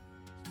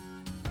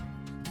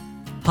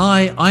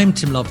Hi, I'm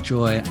Tim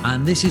Lovejoy,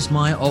 and this is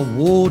my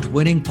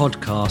award-winning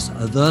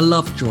podcast, The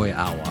Lovejoy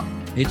Hour.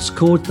 It's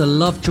called The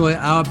Lovejoy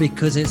Hour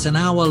because it's an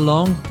hour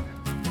long,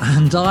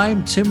 and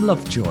I'm Tim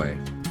Lovejoy.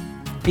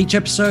 Each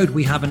episode,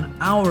 we have an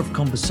hour of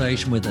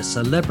conversation with a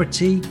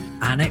celebrity,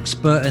 an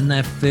expert in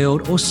their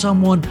field, or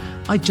someone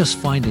I just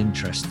find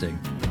interesting.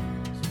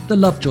 The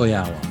Lovejoy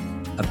Hour,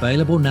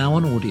 available now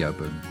on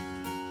Audioboom.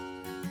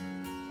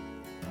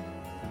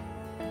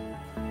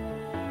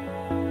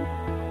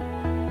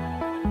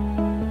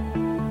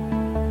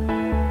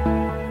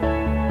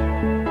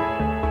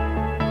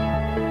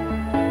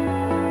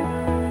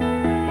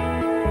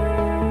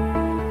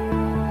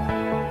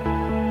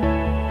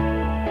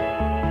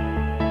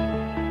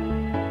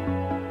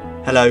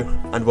 Hello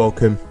and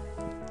welcome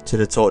to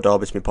the Talk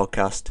Derby to Me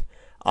podcast.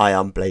 I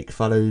am Blake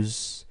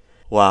Fallows.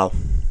 Wow.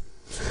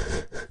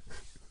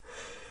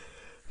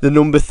 The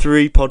number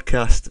 3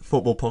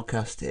 football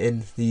podcast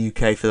in the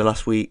UK for the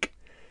last week.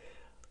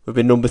 We've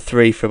been number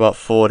 3 for about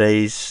 4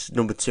 days,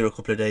 number 2 a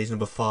couple of days,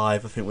 number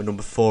 5, I think we're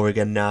number 4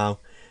 again now.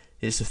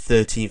 It's the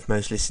 13th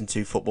most listened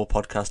to football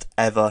podcast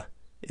ever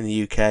in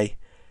the UK.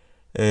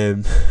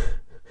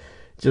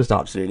 Just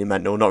absolutely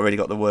mental, not really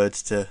got the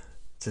words to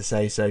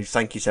say, so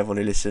thank you to everyone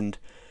who listened.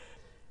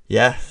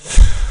 Yeah,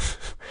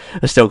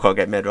 I still can't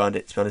get my head around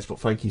it, to be honest, but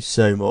thank you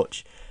so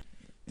much.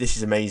 This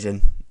is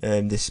amazing.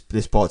 This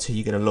part 2,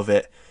 you're going to love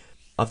it.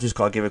 I've just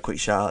got to give a quick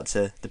shout out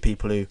to the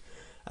people who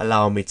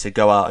allow me to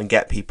go out and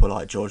get people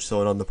like George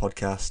Thorne on the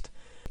podcast,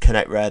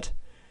 Connect Red,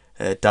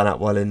 Dan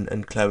Atwell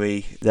and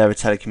Chloe. They're a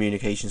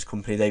telecommunications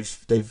company.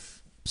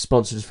 They've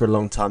sponsored us for a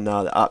long time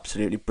now. They're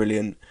absolutely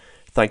brilliant.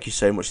 Thank you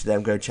so much to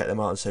them. Go and check them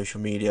out on social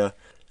media.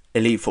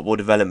 Elite Football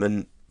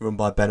Development, run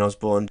by Ben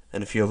Osborne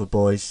and a few other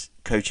boys.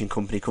 Coaching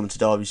company coming to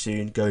Derby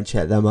soon. Go and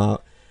check them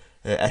out.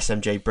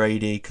 SMJ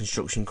Brady,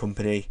 construction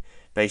company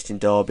based in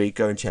Derby.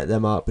 Go and check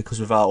them out,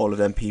 because without all of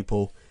them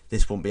people,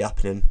 this wouldn't be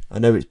happening. I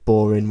know it's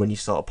boring when you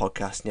start a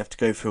podcast and you have to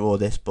go through all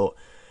this, but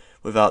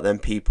without them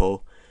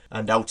people,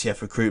 and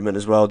LTF Recruitment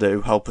as well, do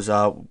help us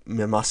out.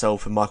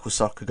 Myself and Michael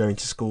Sock are going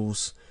to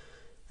schools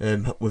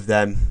with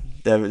them.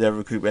 They're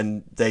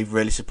recruitment. They've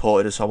really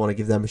supported us, so I want to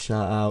give them a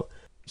shout out.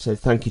 So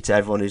thank you to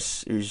everyone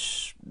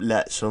who's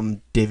let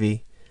some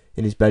divvy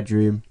in his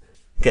bedroom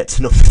get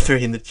to number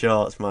 3 in the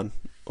charts, man.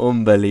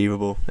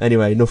 Unbelievable.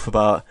 Anyway, enough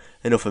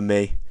of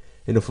me.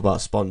 Enough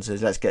about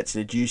sponsors. Let's get to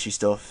the juicy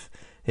stuff.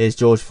 Here's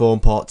George Thorne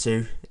part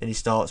 2, and he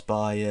starts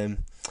by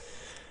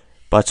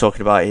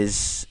talking about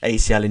his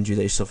ACL injury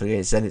that he suffered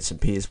against Zenit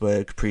St.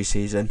 Petersburg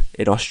pre-season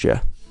in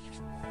Austria.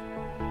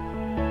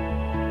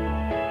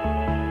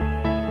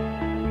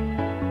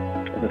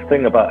 The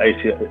thing about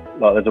ACL,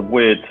 like, there's a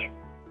weird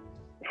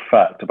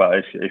fact about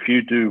ACL. If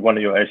you do one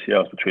of your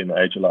ACLs between the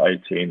age of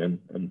like 18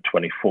 and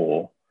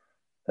 24,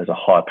 there's a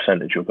high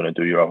percentage you're going to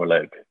do your other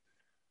leg,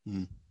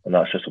 and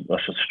that's just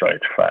a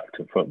strange fact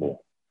in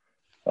football.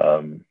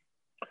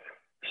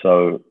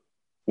 So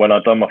when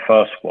I'd done my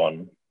first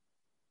one,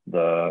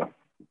 the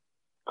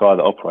guy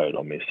that operated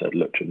on me said,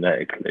 "Look,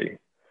 genetically,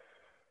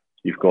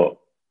 you've got,"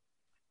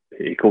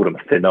 he called them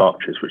thin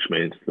arches, which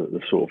means that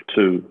the sort of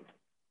 2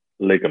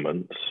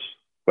 ligaments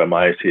where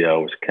my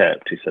ACL was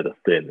kept, he said, are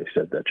thin. He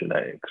said they're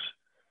genetics.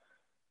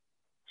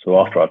 So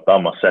after I'd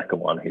done my second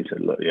one, he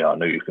said, "Look, yeah, I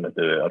knew you were going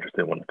to do it. I just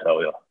didn't want to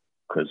tell you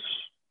because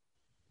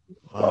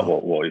like,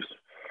 what is."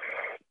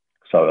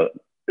 So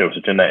it was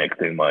a genetic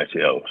thing, my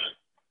ACLs.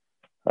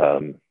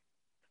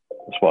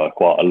 That's why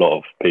quite a lot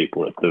of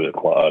people that do it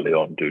quite early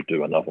on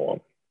do another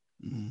one.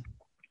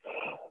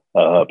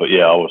 But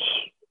yeah,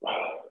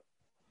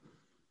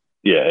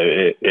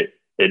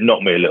 it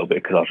knocked me a little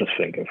bit, because I was just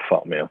thinking,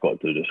 fuck me, I've got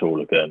to do this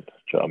all again.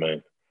 Do you know what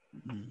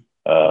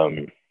I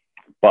mean?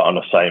 But on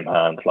the same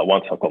hand, like,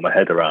 once I got my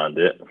head around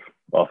it,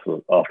 after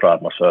I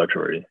had my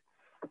surgery,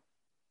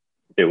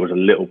 it was a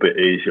little bit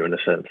easier in the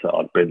sense that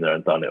I'd been there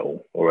and done it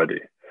all already.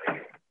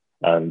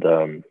 And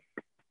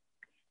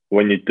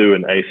when you do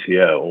an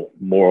ACL,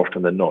 more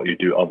often than not, you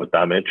do other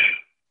damage,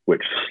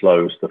 which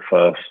slows the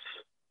first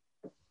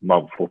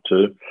month or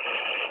 2.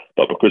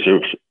 But because it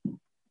was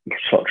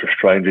such a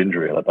strange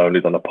injury, and I'd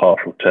only done a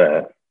partial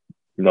tear,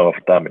 no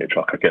other damage,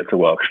 I could get to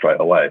work straight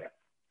away.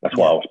 That's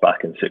why I was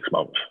back in 6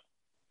 months.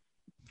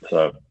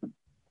 So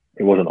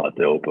it wasn't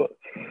ideal, but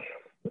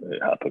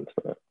it happens.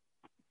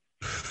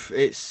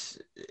 This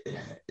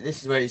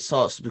is where it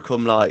starts to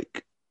become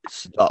like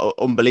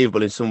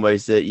unbelievable in some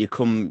ways, that you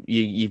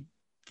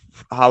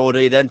how old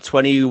are you then?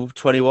 20,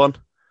 21?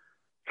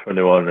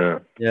 21, yeah.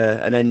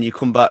 Yeah, and then you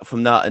come back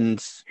from that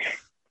and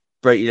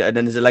break, and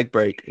then there's a leg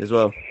break as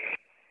well.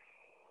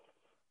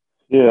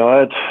 Yeah,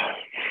 I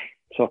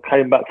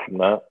came back from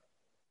that.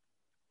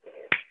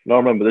 And I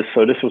remember this.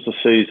 So this was the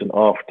season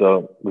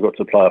after we got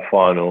to play a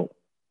final.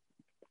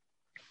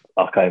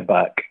 I came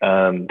back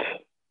and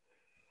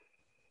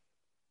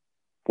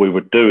we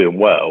were doing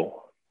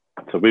well.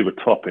 So we were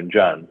top in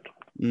Jan,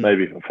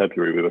 maybe even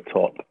February we were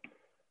top.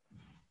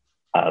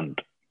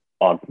 And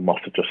I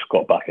must have just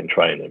got back in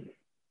training.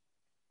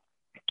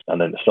 And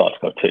then it started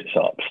to go tits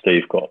up.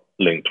 Steve got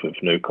linked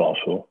with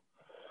Newcastle.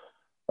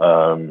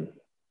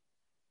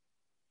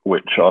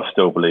 which I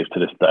still believe to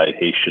this day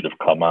he should have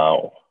come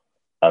out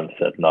and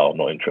said, no, I'm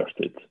not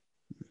interested.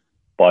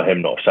 By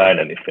him not saying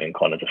anything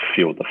kind of just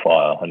fueled the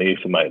fire. And he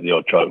used to make the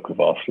odd joke with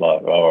us,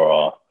 like,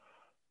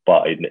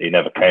 but he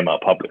never came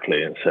out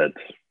publicly and said,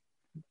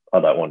 I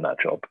don't want that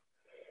job.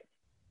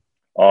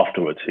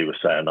 Afterwards, he was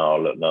saying, oh,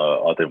 look,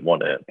 no, I didn't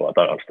want it, but I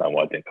don't understand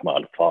why I didn't come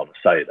out at the time and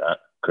say that,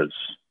 because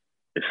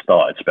it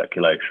started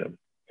speculation.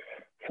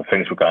 So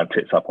things were going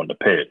tits up on the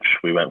pitch.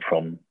 We went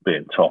from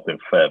being top in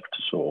Feb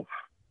to sort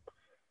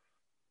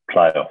of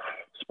playoff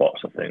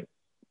spots, I think.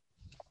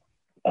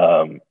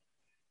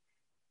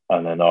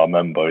 And then I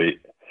remember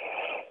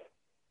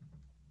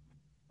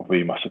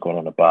we must have gone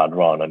on a bad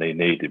run and he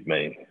needed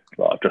me.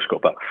 Like, I just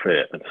got back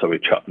fit, and so he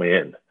chucked me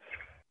in.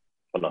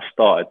 And I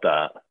started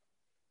that,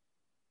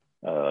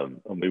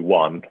 and we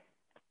won.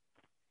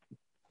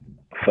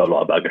 Felt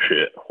like a bag of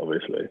shit,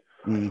 obviously.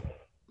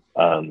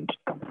 And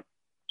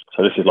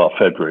so this is like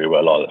February,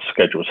 where like the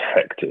schedule's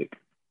hectic.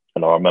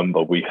 And I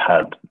remember we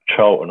had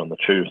Charlton on the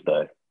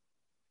Tuesday,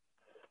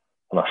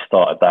 and I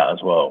started that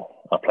as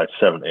well. I played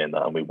 70 in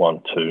that, and we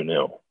won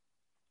 2-0.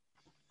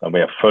 And we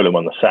had Fulham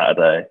on the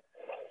Saturday,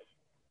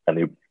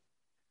 and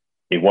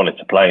he wanted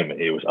to play me.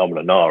 He was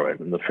umming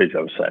and the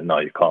physio was saying, no,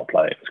 you can't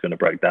play. It's going to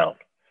break down.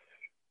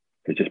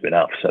 He's just been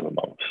out for 7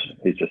 months.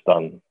 He's just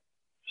done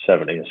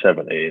 70 and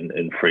 70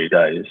 in 3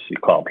 days. You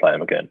can't play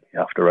him again. You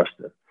have to rest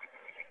him.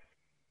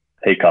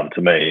 He come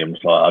to me and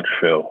was like, I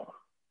just feel,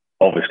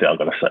 obviously I'm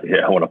going to say,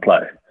 yeah, I want to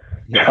play.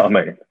 You know what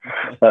I mean?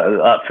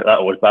 That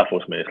always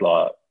baffles me. It's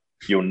like,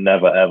 you'll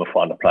never, ever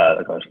find a player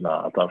that goes,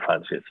 nah, I don't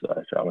fancy it today. Do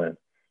you know what I mean?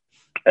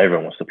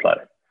 Everyone wants to play.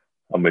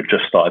 And we've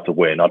just started to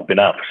win. I'd been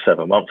out for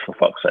 7 months, for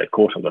fuck's sake. Of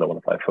course I'm going to want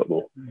to play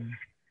football.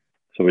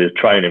 So we were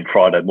training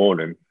Friday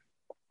morning.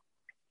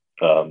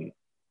 Obviously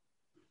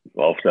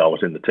I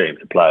was in the team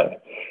to play,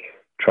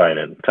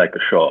 training, take a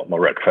shot. My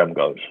rec fem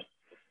goes,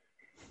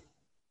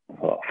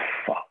 oh,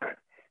 fuck.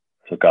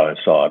 So go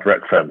inside.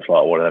 Rec fem's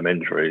like one of them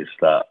injuries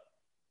that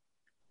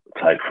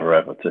take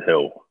forever to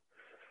heal.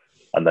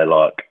 And they're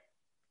like,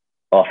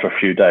 after a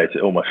few days,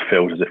 it almost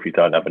feels as if you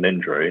don't have an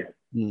injury.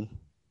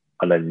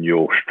 And then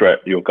you'll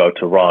go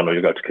to run or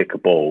you'll go to kick a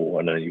ball,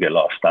 and then you get a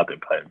lot of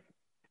stabbing pain.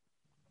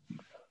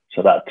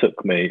 So that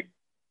took me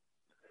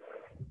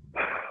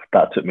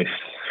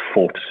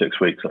 4 to 6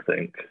 weeks, I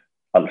think.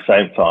 At the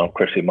same time,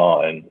 Chrissy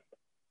Martin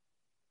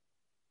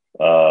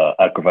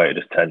aggravated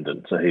his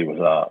tendon, so he was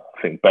out.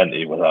 I think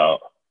Benty was out.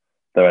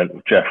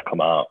 Then Jeff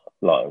come out,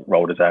 like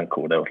rolled his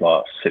ankle. There was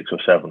like 6 or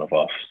 7 of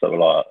us that were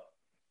like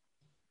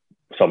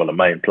some of the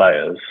main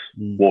players.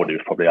 Wardy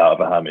was probably out of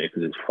a hammy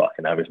because his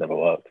fucking hammy's never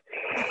worked.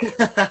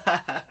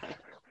 There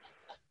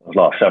was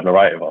like 7 or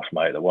 8 of us,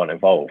 mate, that weren't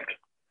involved.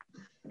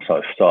 So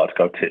it started to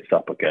go tits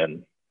up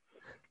again.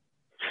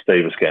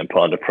 Steve was getting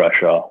put under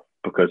pressure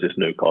because this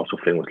Newcastle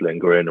thing was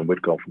lingering, and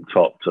we'd gone from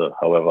top to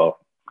however.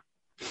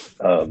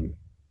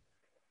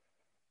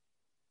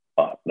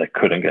 They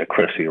couldn't get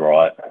Chrissy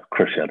right.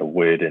 Chrissy had a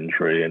weird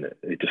injury, and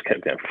he just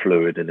kept getting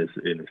fluid in his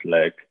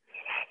leg.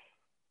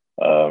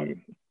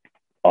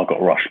 I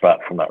got rushed back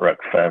from that rec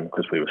fem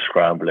because we were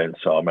scrambling.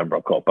 So I remember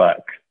I got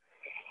back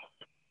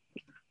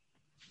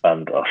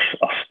and I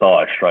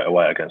started straight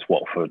away against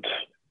Watford,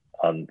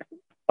 and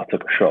I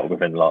took a shot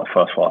within like the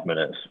first 5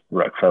 minutes.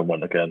 Rec fem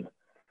went again.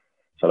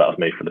 So that was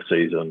me for the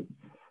season.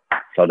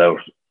 So there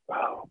was,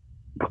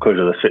 because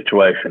of the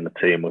situation the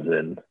team was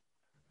in,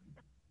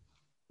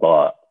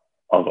 but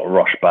I got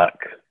rushed back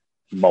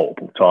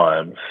multiple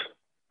times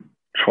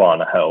trying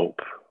to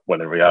help,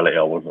 when in reality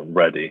I wasn't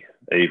ready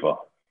either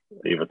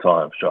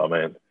time. Do you know what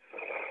I mean?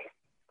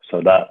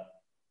 So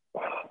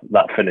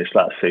that finished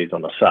that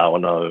season on a sour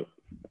note.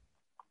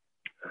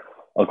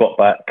 I got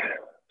back.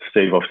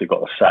 Steve obviously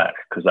got the sack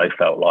because they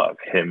felt like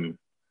him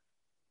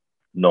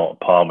not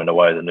palming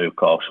away the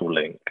Newcastle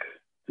link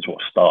is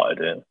what started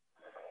it.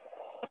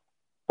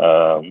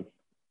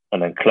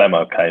 And then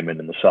Clemo came in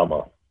the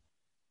summer.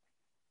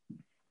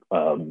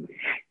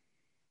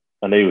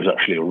 And he was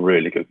actually a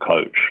really good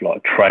coach,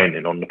 like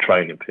training on the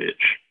training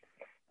pitch.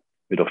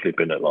 He'd obviously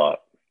been at like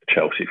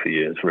Chelsea for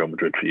years, Real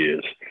Madrid for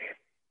years.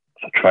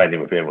 So training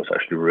with him was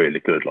actually really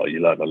good. Like, you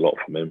learned a lot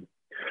from him.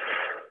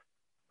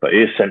 But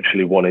he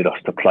essentially wanted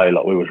us to play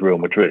like we was Real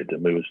Madrid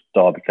and we was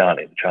Derby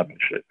County in the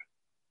Championship.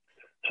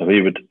 So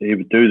he would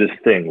do this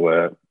thing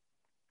where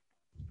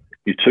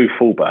you 2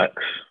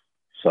 fullbacks,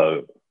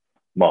 so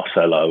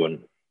Marcelo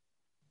and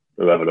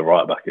whoever the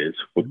right back is,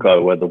 would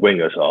go where the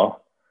wingers are.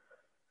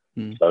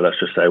 So let's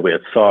just say we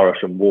had Cyrus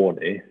and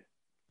Warney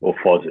or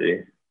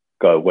Fozzie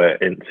go where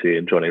Incy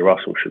and Johnny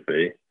Russell should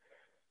be.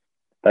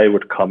 They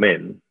would come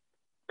in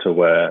to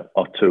where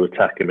our 2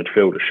 attacking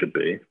midfielders should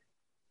be.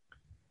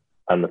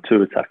 And the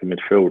 2 attacking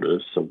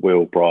midfielders, so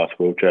Will, Bryce,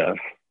 Will, Jeff,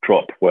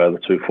 drop where the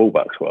 2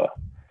 fullbacks were.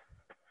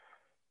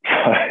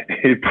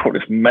 He brought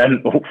this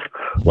mental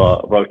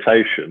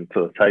rotation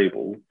to the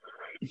table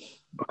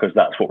because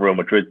that's what Real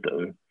Madrid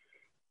do.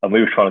 And we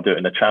were trying to do it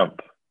in the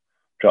champ.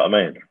 Do you know what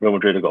I mean? Real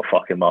Madrid have got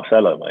fucking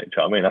Marcelo, mate. Do you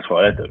know what I mean? That's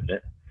why they're doing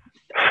it.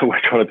 So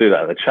we're trying to do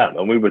that in the champ.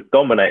 And we would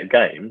dominate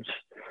games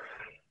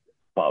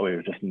but we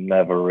were just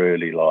never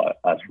really like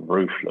as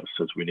ruthless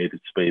as we needed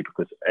to be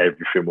because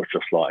everything was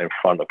just like in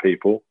front of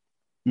people.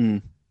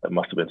 Mm. It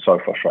must have been so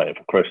frustrating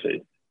for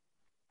Chrissy.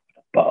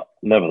 But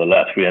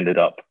nevertheless, we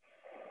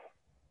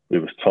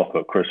was top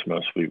at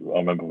Christmas. I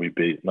remember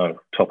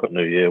top at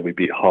New Year. We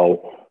beat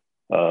Hull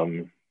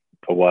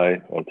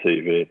away on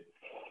TV.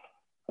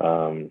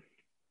 And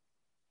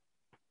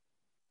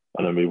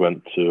then we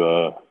went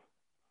to,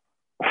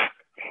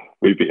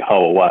 we beat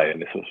Hull away,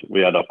 and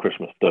we had our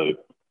Christmas do.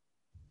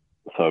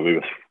 So we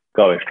was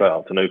going straight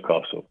up to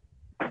Newcastle.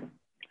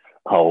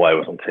 Hull away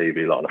was on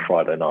TV like on a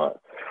Friday night.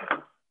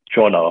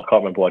 Jono, I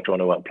can't remember why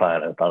Jono weren't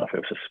playing. I don't know if it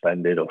was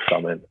suspended or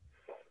something.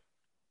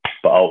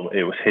 But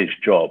it was his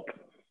job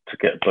to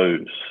get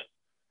booze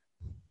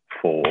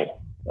for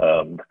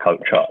the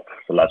coach up.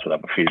 The lads would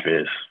have a few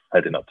beers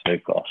heading up to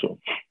Newcastle.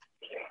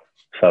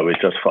 So we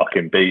just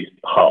fucking beat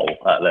Hull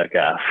at their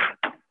gaff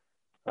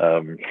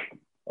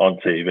on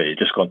TV,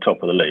 just gone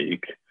top of the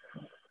league.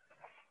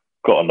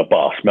 Got on the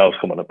bus, Mel's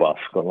come on the bus,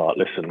 gone like,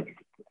 listen,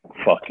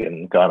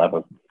 fucking go and have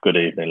a good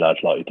evening,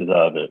 lads, like you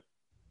deserve it.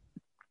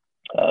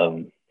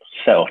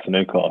 Set off to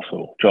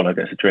Newcastle. Jono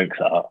gets the drinks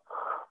out.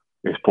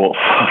 He's bought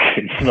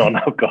fucking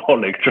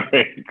non-alcoholic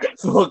drink.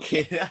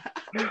 Fucking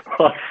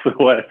I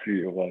swear to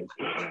you, mate.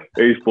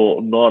 He's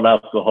bought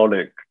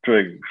non-alcoholic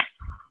drinks.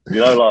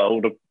 You know,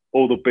 like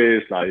all the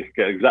beers now, you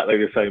get exactly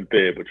the same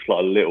beer, but just like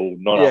a little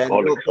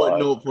non-alcoholic. Yeah,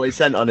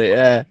 0.0% on it,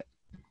 yeah.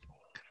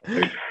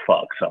 He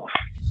fucks us.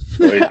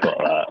 So he's got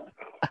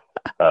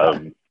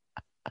that.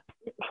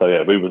 So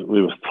yeah, we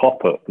was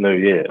top at New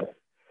Year,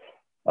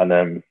 and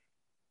then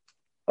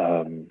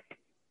I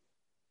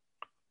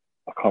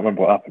can't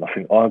remember what happened. I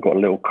think I got a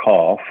little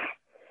calf,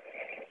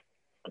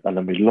 and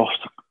then we lost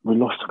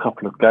a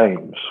couple of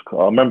games.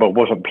 I remember I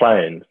wasn't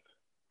playing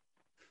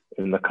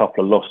in the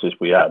couple of losses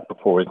we had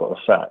before he got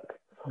a sack.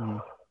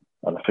 Mm.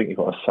 And I think he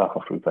got a sack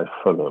after we played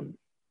Fulham.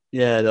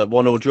 Yeah, the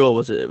 1-1 draw,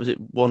 was it? Was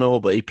it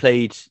 1-1? But he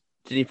played.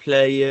 Did he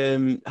play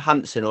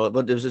Hansen, or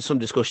there was some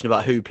discussion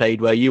about who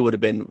played where you would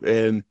have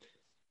been?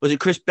 Was it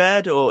Chris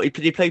Baird, or did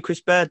he play Chris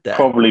Baird there?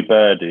 Probably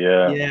Baird,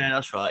 yeah. Yeah,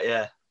 that's right.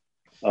 Yeah.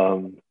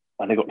 And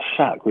he got the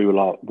sack. We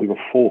were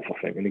fourth, I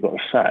think, and he got the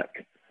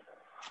sack.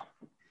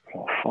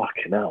 Oh,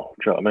 fucking hell!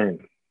 Do you know what I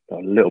mean? A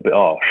little bit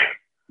harsh.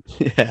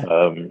 Yeah.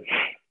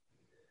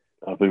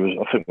 I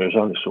think we was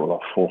only sort of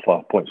like 4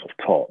 or 5 points off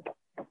top.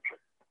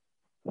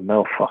 And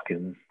Mel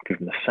fucking give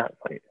him the sack,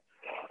 mate.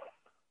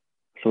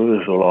 So we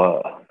was all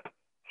like,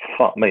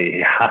 fuck me,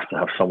 he has to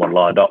have someone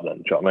lined up then,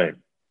 do you know what I mean?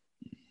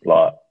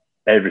 Like,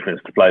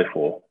 everything's to play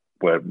for.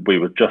 Where we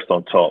were just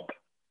on top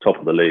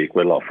of the league.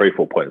 We're like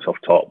 3-4 points off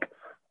top,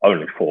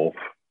 only fourth.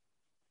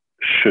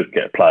 Should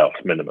get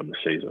playoffs minimum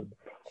this season.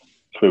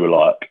 So we were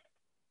like,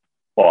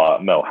 all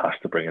right, Mel has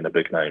to bring in a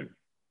big name.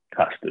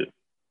 Has to.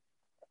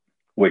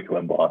 Week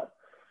went by,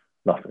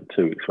 nothing.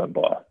 2 weeks went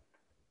by,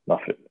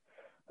 nothing.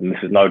 And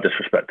this is no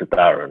disrespect to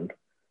Darren,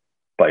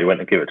 but he went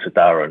to give it to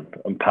Darren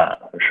and Pat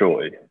and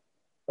Shorty,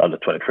 under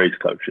 23s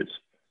coaches.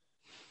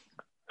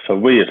 So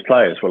we as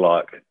players were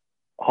like,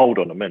 hold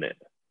on a minute.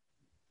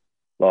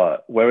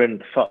 Like, we're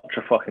in such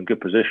a fucking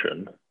good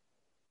position.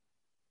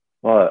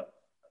 Like,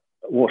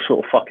 what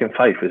sort of fucking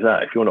faith is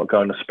that if you're not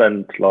going to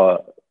spend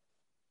like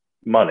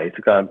money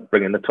to go and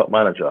bring in the top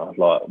manager?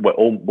 Like,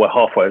 we're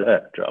halfway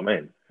there. Do you know what I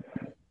mean?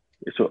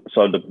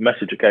 So the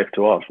message it gave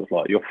to us was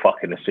like, you're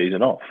fucking the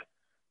season off.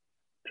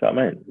 Do you know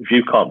what I mean? If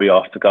you can't be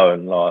asked to go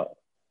and like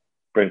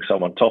bring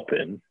someone top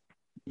in,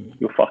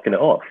 you're fucking it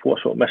off.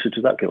 What sort of message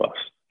does that give us?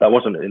 That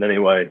wasn't in any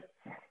way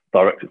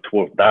directed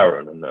towards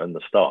Darren and the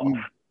staff.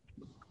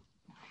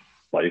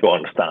 Like, you've got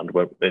to understand,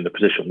 we're in the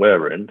position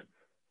we're in.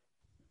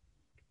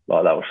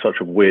 Like, that was such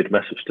a weird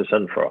message to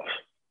send for us.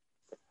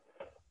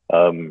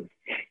 So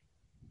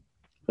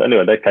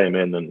anyway, they came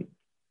in, and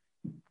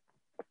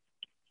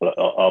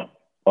I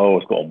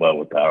always got on well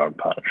with Darren,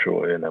 Pat and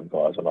Shorty and them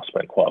guys, and I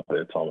spent quite a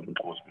bit of time with them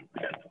towards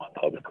the end of my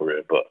public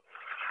career, but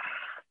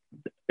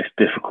it's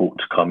difficult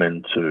to come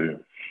into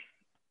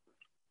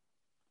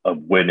a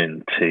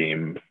winning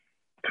team,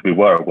 because we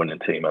were a winning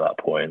team at that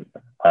point,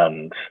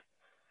 and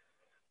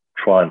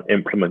try and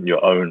implement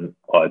your own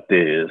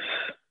ideas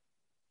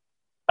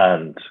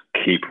and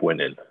keep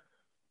winning. Do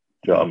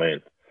you know what I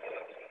mean?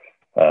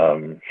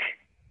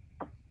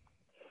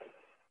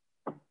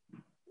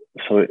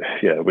 So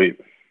we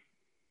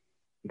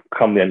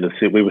come the end of the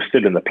season, we were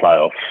still in the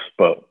playoffs,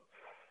 but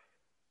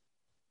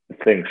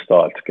things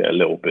started to get a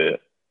little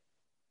bit,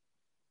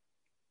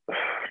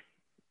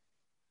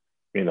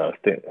 you know,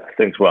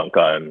 things weren't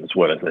going as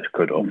well as they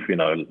could have. You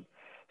know,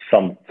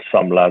 some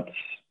lads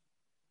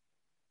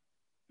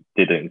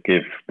didn't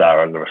give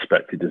Darren the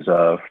respect he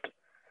deserved,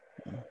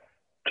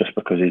 just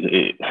because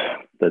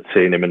they'd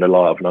seen him in the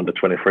light of an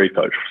under-23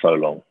 coach for so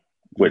long,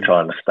 which I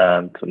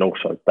understand. And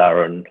also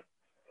Darren,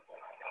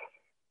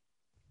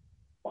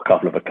 a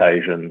couple of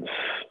occasions,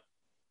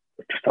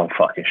 just done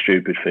fucking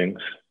stupid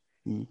things.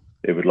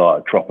 It would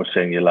like drop a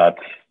senior lad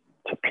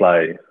to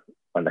play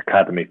an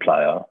academy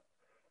player,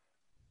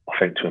 I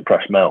think, to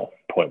impress Mel,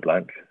 point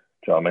blank. Do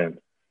you know what I mean?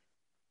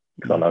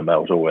 Because I know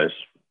Mel's always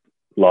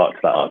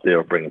liked that idea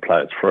of bringing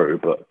players through,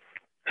 but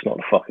it's not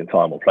the fucking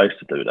time or place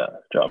to do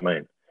that. Do you know what I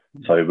mean?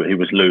 So he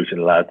was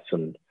losing lads,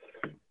 and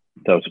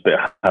there was a bit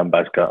of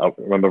handbags going. I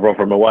remember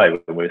Rotherham away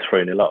when we were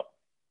 3-0 up.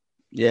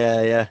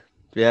 Yeah.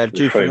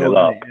 3-0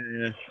 up.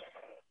 Yeah.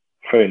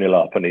 3-0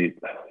 up, and he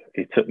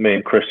took me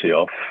and Chrissy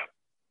off.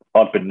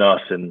 I'd been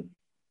nursing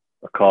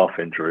a calf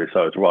injury,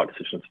 so it was the right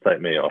decision to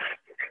take me off.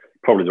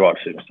 Probably the right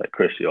decision to take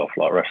Chrissy off,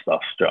 like rest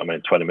us. Do you know what I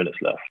mean? 20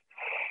 minutes left.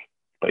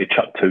 But he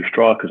chucked 2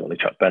 strikers on. He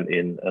chucked Benty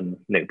and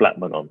Nick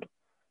Blackman on.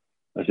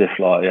 As if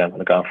like, yeah, I'm going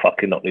to go and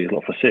fucking knock these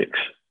lot for 6.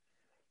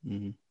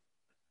 3-3.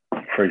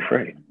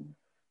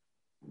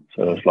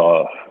 So it was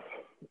like,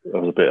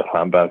 there was a bit of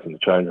handbags in the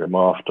change room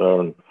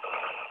after, and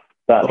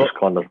that was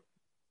kind of...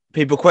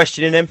 People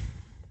questioning him?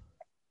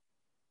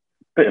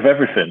 Bit of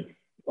everything.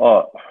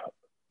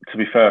 To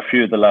be fair, a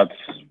few of the lads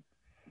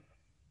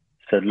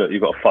said, look,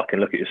 you've got to fucking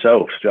look at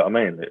yourselves. Do you know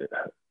what I mean?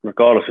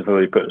 Regardless of who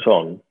he puts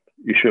on,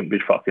 you shouldn't be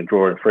fucking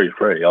drawing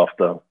 3-3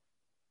 after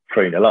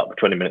 3-0 up with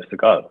 20 minutes to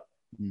go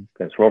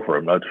against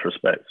Rotherham, no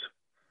disrespect.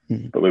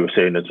 But we were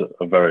seen as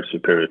a very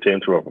superior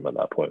team to Rotherham at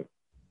that point.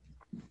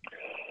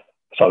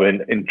 So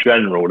in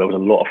general, there was a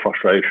lot of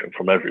frustration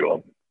from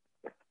everyone.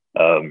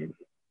 Then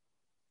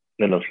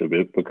obviously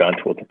we're going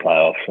towards the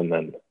playoffs, and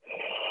then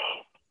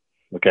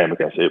the game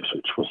against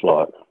Ipswich was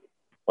like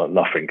a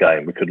nothing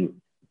game. We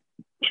couldn't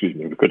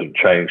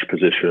change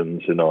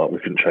positions we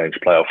couldn't change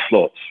playoff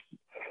slots.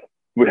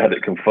 We had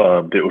it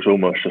confirmed. It was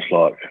almost just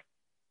like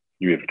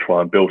you either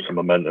try and build some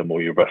momentum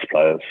or you rest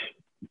players.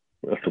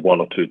 That's the 1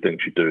 or 2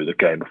 things you do the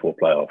game before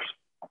playoffs.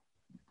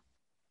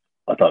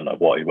 I don't know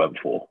what he went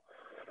for,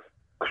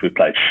 because we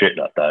played shit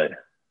that day,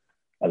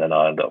 and then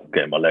I ended up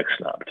getting my leg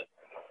snapped.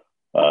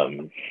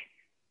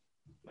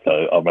 So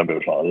I remember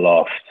it was like the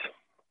last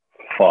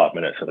 5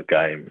 minutes of the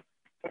game,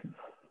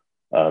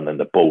 and then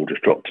the ball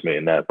just dropped to me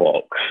in their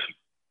box,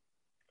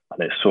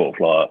 and it's sort of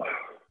like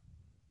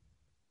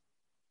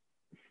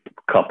a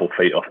couple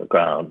feet off the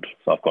ground.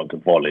 So I've gone to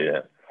volley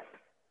it,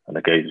 and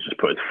the geezer just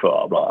put his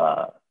foot up like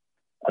that,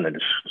 and then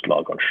just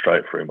like gone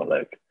straight through my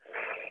leg.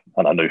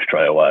 And I knew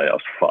straight away I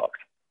was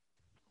fucked.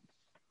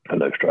 I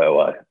knew straight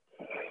away.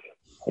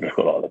 I just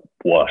got like the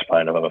worst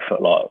pain I've ever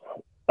felt. Like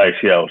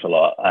ACLs are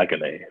like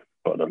agony,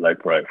 but the leg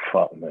break,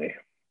 fuck me.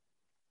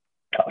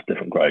 That was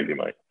different gravy,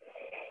 mate.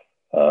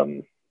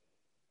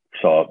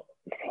 So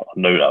I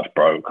knew that was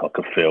broke. I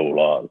could feel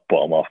like the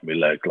bottom half of my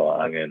leg like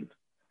hanging,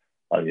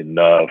 and your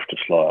nerve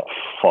just like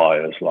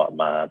fires like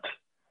mad.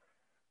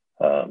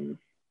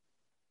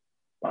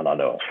 And I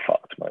know I was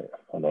fucked, mate.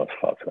 I know I was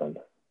fucked then.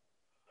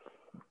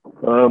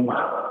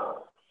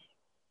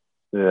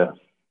 Yeah,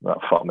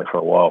 that fucked me for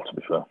a while, to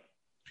be fair.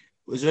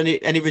 Was there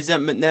any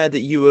resentment there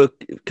that you were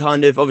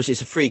kind of, obviously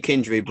it's a freak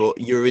injury,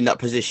 but you were in that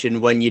position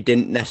when you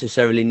didn't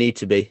necessarily need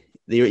to be?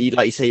 Like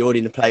you say, you're already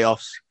in the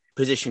playoffs,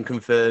 position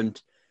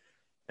confirmed,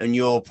 and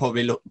you're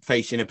probably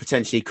facing a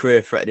potentially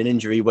career-threatening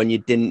injury when you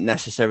didn't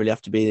necessarily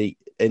have to be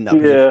in that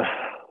position. Yeah,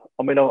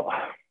 I mean,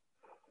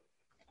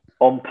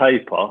 on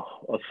paper,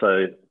 I'd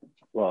say,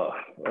 well,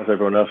 as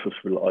everyone else was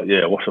like,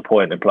 yeah, what's the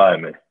point in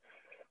playing me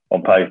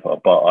on paper?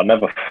 But I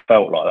never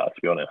felt like that,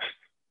 to be honest.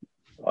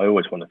 I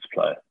always wanted to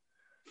play.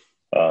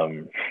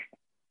 I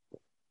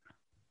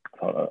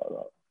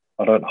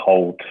don't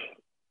hold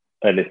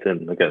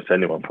anything against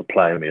anyone for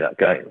playing me that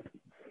game.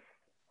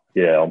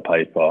 Yeah, on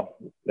paper,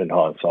 in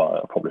hindsight,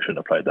 I probably shouldn't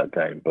have played that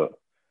game, but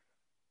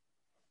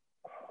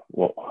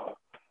what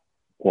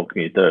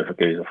can you do if a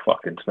geezer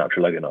fucking snaps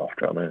your leg in half?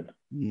 Do you know what I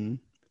mean?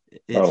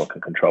 No one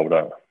can control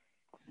that.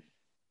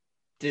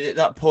 At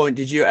that point,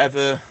 did you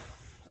go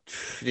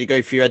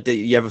through your head that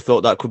you ever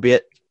thought that could be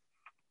it?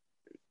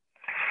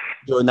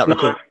 During that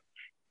recovery?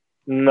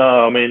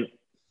 No, I mean,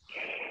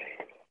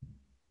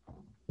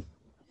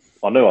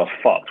 I knew I was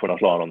fucked when I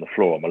was lying on the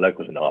floor and my leg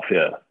was in half,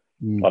 yeah.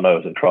 I know I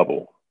was in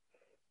trouble.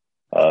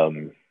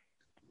 And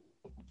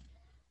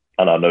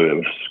I knew it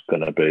was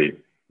going to be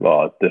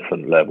like a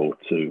different level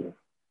to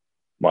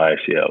my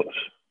ACLs.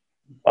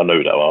 I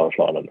knew that when I was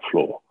lying on the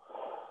floor.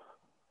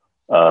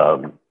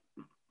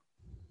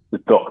 The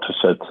doctor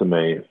said to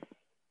me,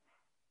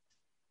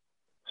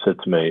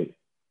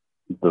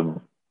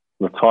 the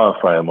time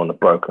frame on a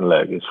broken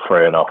leg is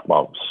 3.5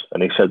 months.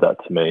 And he said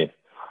that to me.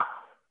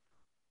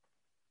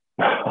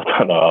 I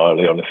don't know how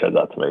he only said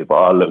that to me, but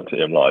I looked at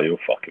him like, you're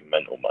fucking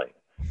mental, mate.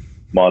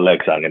 My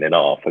leg's hanging in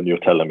half, and you're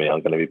telling me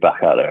I'm going to be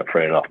back out there in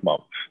 3.5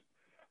 months.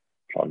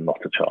 So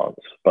not a chance.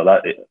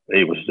 But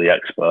he was the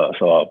expert,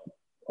 so I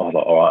was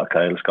like, all right,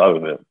 okay, let's go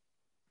with it.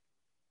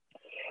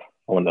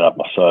 I went to have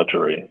my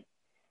surgery.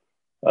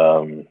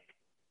 I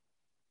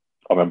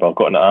remember I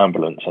got in an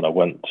ambulance and I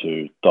went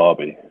to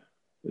Derby.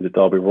 Is it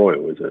Derby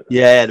Royal, is it?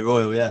 Yeah, the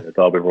Royal, yeah.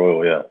 Derby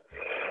Royal, yeah.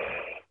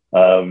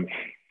 So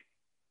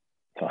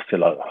I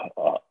still I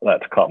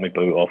had to cut my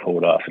boot off,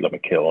 all that. I still let me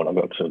kill, and I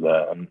got to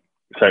there. And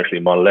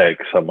essentially my leg,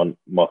 so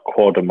my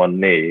quad and my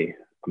knee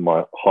and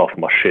half of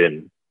my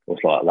shin was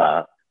like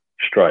that,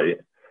 straight.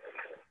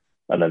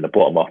 And then the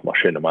bottom half of my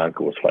shin and my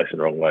ankle was facing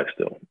the wrong way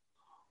still.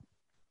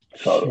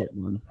 So shit,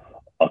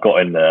 I got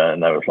in there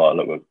and they was like,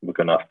 look, we're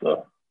going to have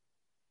to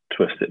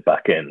twist it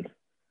back in,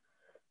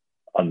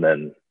 and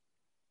then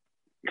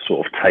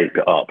sort of tape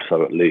it up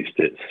so at least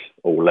it's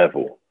all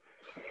level.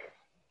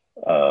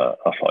 I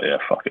was like, yeah,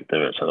 fuck it,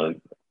 do it. So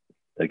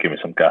they give me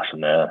some gas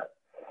in there,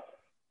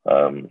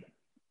 and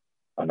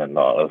then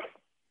like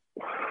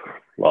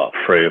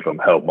 3 of them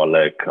held my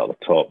leg at the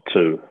top,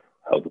 2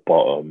 held the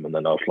bottom, and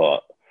then I was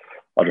like,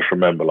 I just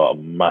remember like a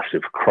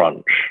massive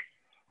crunch.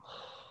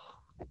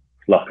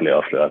 Luckily,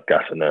 I had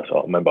gas in there, so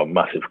I remember a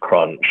massive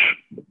crunch,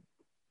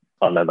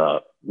 and then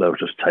they were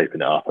just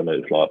taping it up, and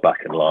it was like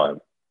back in line.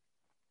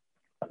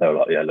 And they were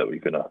like, "Yeah, look, we're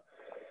gonna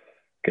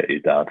get you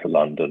down to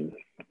London,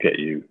 get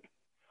you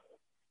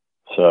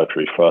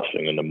surgery first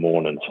thing in the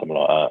morning, something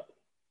like that."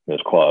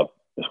 It's quite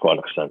an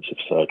extensive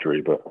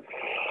surgery, but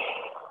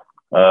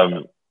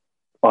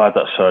I had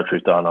that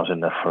surgery done. I was in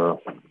there for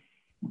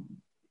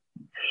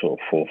sort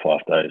of 4 or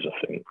 5 days,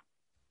 I think.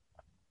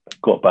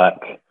 Got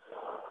back,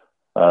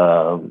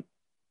 and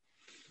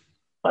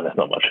there's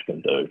not much you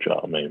can do. Do you know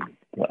what I mean?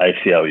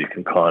 ACL, you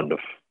can kind of.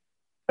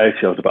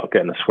 ACL is about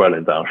getting the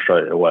swelling down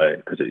straight away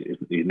because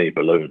you need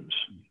balloons.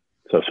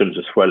 So as soon as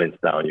the swelling's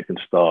down, you can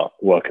start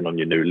working on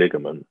your new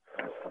ligament.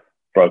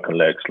 Broken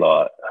legs,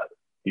 like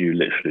you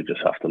literally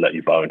just have to let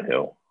your bone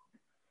heal.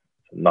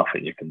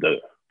 Nothing you can do.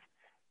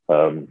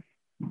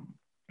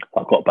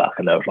 I got back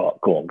and they was like,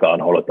 "Go on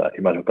holiday.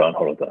 You might as well go on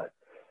holiday."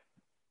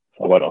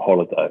 So I went on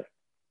holiday.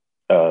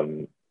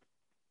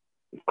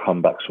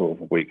 Come back sort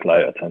of a week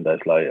later, 10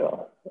 days later,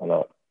 and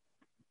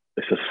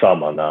it's the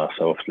summer now,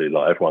 so obviously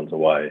like everyone's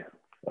away.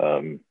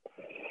 And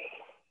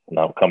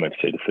I'm coming to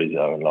see the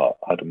physio, and like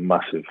I had a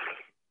massive,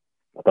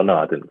 I don't know,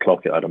 I didn't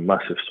clock it. I had a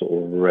massive sort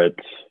of red.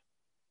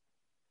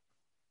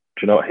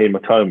 Do you know what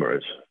hematoma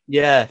is?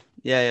 Yeah.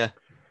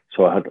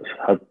 So I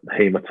had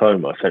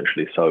hematoma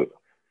essentially. So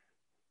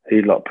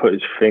he like put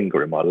his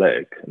finger in my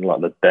leg, and like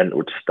the dent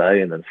would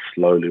stay and then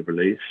slowly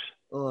release.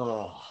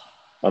 Oh.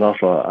 And I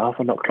was like, "How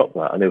have I not clocked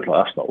that?" And he was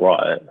like, "That's not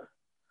right."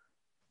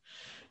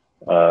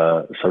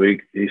 So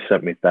he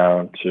sent me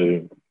down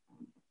to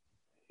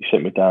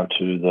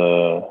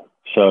the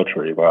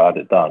surgery where I had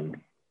it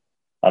done.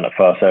 And at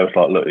first I was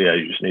like, "Look, yeah,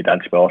 you just need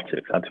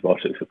antibiotics.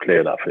 Antibiotics will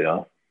clear that for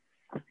you."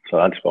 So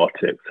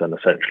antibiotics, and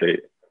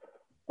essentially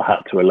I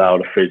had to allow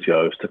the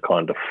physios to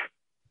kind of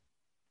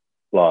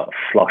like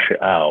flush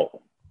it out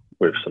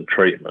with some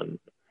treatment.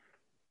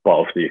 But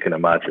obviously you can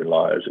imagine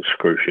like it was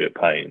excruciating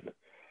pain.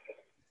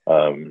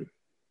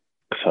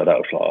 So that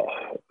was like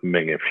a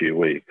minging few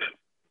weeks.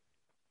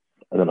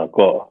 And then the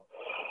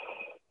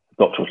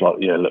doctor was like,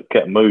 "Yeah, look,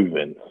 get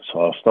moving."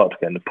 So I started to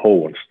get in the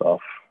pool and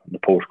stuff. And the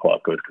pool's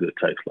quite good because it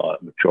takes like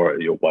the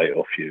majority of your weight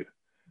off you.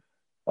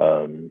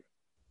 And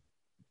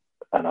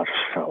I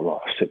just felt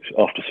like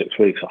after 6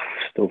 weeks, I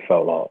still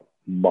felt like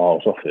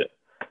miles off it.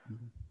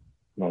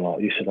 And I'm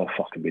like, "You said I'll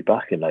fucking be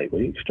back in 8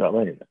 weeks." Do you know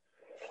what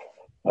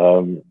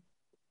I mean?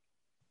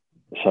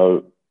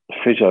 So the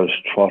physios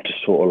tried to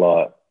sort of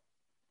like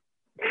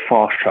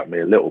fast track me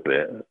a little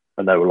bit,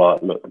 and they were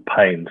like, "Look, the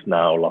pain's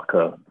now like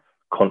a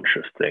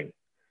conscious thing.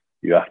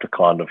 You have to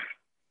kind of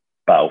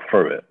battle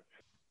through it."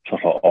 So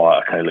I thought, "All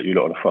right, okay, look, you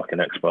lot are the fucking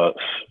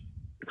experts."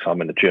 Because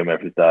I'm in the gym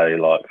every day,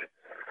 like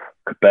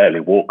could barely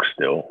walk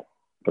still,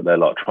 but they're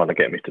like trying to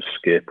get me to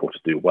skip or to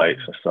do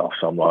weights and stuff.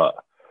 So I'm like,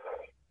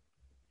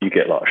 you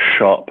get like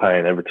sharp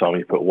pain every time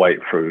you put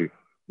weight through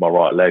my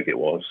right leg. It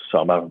was, so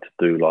I'm having to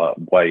do like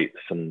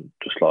weights and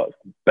just like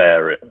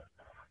bear it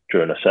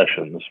during the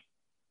sessions.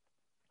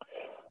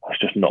 It's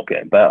just not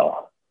getting better.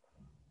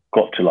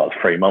 Got to like the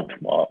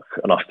 3-month mark,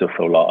 and I still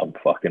feel like I'm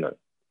fucking at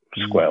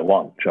square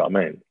one. Do you know what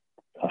I mean?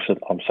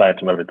 I'm saying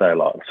to them every day,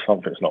 like,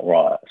 something's not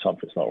right.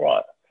 Something's not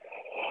right.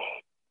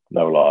 And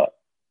they were like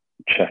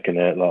checking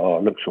it, like, "Oh,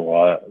 it looks all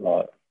right."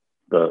 Like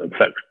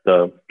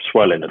the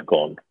swelling had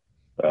gone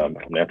from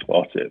the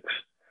antibiotics.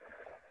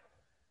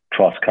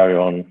 Tried to carry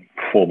on.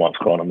 4 months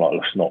gone. I'm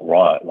like, "It's not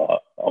right. Like,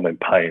 I'm in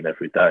pain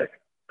every day."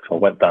 So I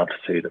went down to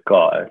see the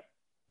guy,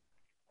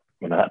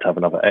 and I had to have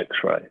another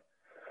X-ray.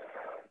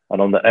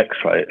 And on the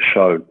X-ray, it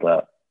showed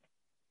that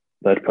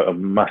they'd put a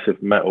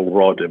massive metal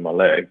rod in my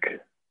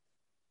leg,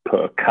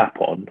 put a cap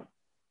on,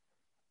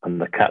 and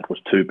the cap was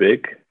too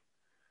big.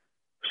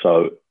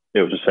 So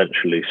it was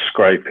essentially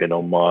scraping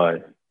on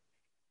my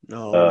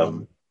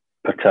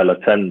patella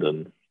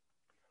tendon.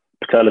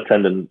 Patella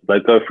tendon, they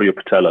go through your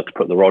patella to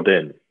put the rod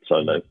in,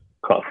 so they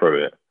cut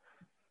through it.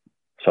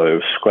 So it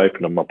was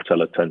scraping on my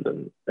patella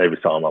tendon every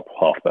time I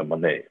half bend my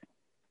knee.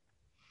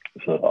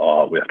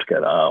 So we have to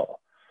get that out.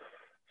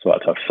 So I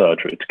had to have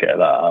surgery to get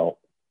that out,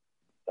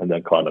 and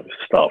then kind of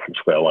start from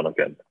square one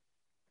again.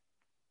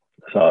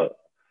 So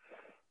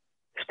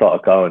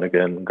started going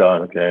again, and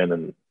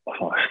I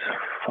thought,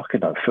 "I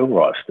fucking don't feel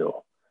right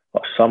still.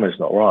 Like something's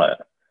not right."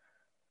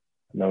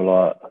 And they were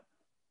like,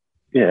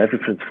 "Yeah,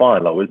 everything's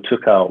fine. Like we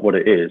took out what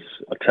it is.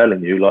 I'm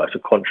telling you, like it's a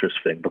conscious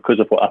thing because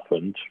of what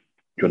happened.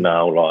 You're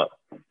now like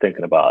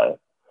thinking about it."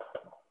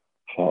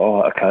 So,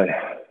 "Oh,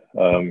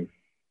 okay."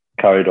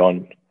 Carried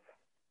on.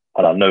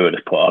 And I knew at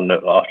this point, I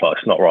was like,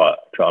 "It's not right."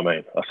 Do you know what I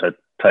mean? I said,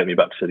 "Take me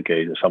back to see the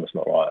geezer. Something's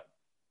not right."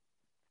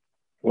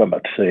 Went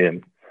back to see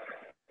him.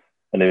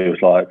 And he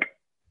was like,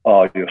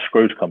 "Oh, your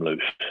screws come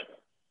loose."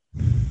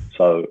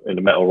 So in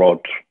the metal rod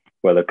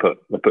where they put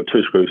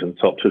 2 screws in the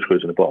top, 2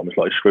 screws in the bottom, it's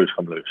like screws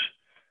come loose.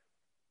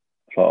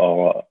 It's like,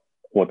 all right,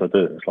 what do I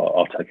do? It's like,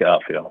 I'll take it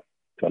out for you.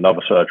 So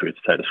another surgery to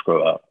take the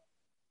screw out,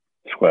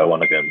 square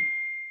one again.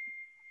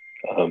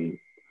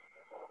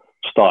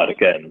 Started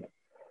again,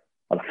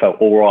 and I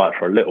felt all right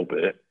for a little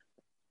bit,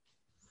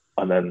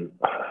 and then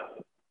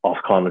I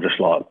was kind of just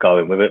like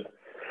going with it.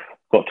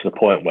 Got to the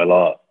point where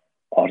like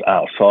I was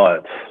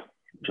outside,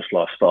 just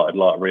like started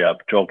like rehab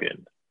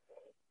jogging,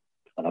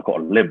 and I got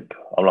a limp.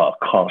 I'm like,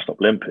 I can't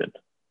stop limping.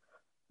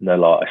 And they're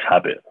like, it's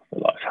habit.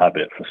 They're like, it's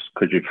habit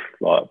because you've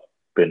like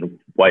been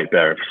weight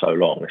bearing for so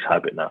long. It's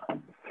habit now. So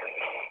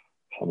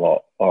I'm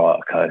like, all right,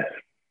 okay.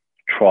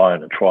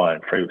 Trying.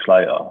 3 weeks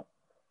later,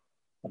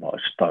 I'm like, I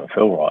just don't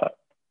feel right.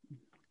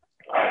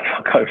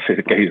 I go see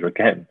the geezer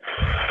again,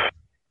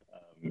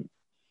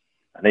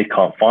 and he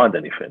can't find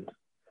anything.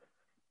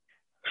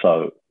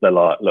 So they're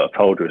like, look, I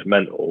told you it's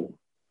mental.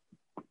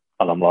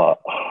 And I'm like,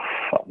 oh,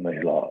 fuck me,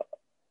 like,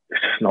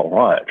 it's just not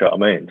right. Do you know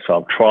what I mean? So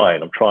I'm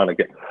trying to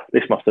get,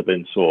 this must have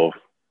been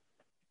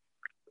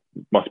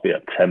must be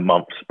at 10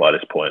 months by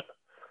this point.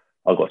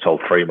 I got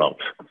told 3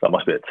 months. So it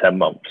must be at 10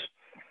 months.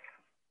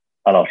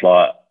 And I was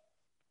like,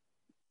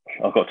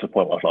 I got to the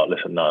point where I was like,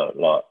 listen, no,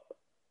 like,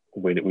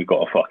 we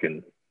got to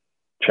fucking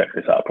check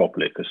this out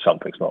properly because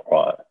something's not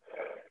right.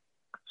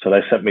 So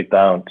they sent me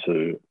down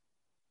to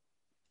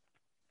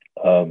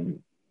a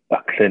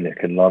clinic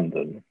in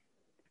London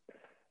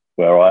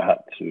where I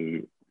had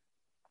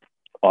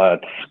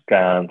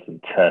scans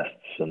and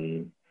tests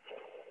and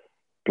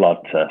blood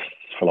tests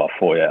for like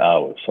 48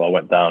 hours. So I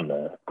went down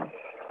there,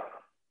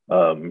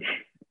 and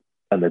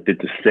they did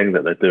this thing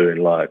that they're doing,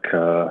 like,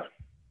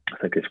 I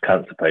think it's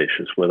cancer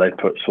patients, where they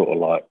put sort of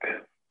like,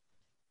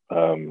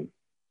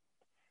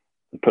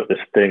 they put this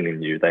thing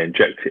in you, they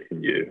inject it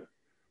in you,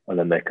 and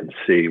then they can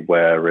see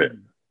where it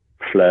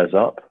flares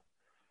up.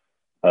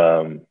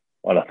 And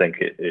I think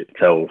it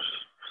tells,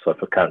 so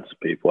for cancer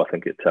people, I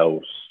think it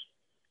tells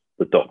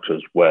the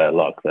doctors where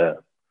like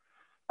their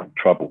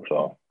troubles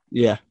are.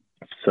 Yeah.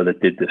 So they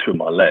did this with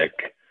my leg,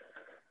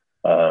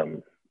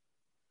 and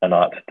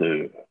I had to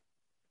do,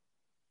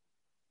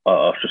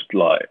 I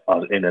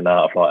was in and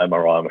out of like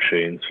MRI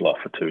machines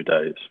like for 2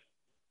 days.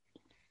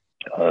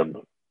 And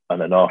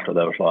then after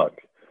they was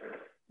like,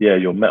 yeah,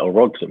 your metal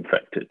rod's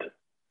infected.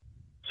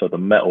 So the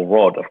metal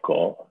rod I've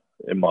got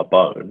in my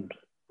bone,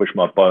 which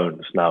my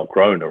bone's now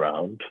grown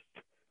around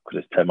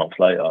because it's 10 months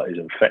later, is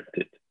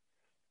infected.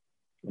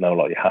 And they were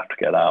like, you have to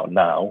get out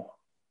now,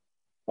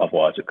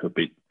 otherwise it could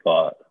be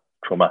like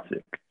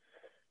traumatic.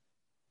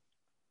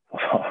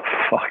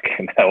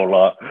 Fucking hell,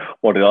 like,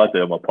 what did I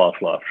do in my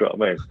past life? Do you know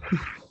what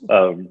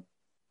I mean?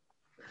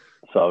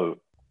 So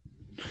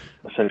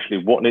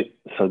essentially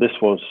so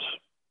this was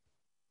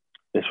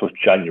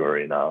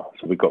January now.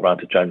 So we got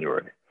round to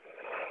January.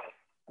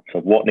 So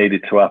what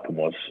needed to happen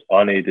was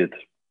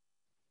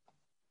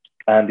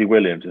Andy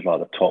Williams is like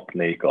the top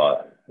knee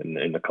guy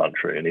in the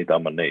country, and he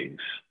done my knees.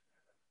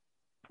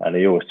 And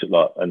he always took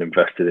like an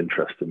invested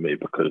interest in me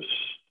because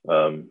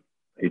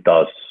he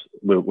does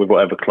with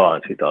whatever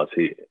clients he does.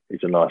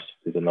 He's a nice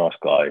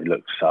guy. He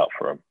looks out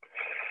for him.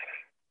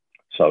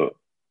 So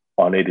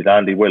I needed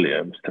Andy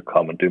Williams to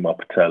come and do my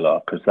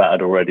patella because that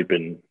had already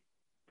been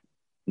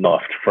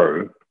knifed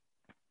through.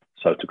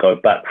 So to go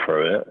back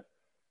through it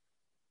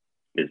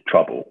is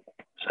trouble,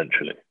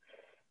 essentially.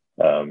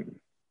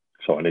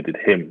 So I needed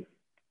him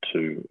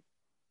to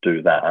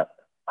do that,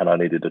 and I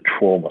needed a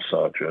trauma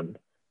surgeon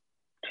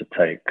to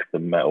take the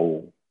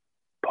metal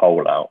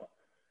pole out.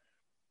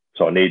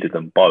 So I needed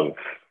them both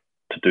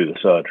to do the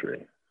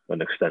surgery,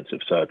 an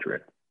extensive surgery.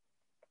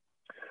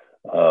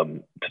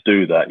 To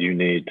do that,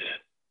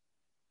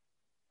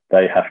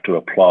 they have to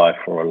apply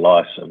for a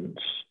license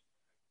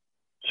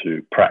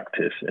to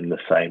practice in the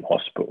same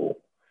hospital.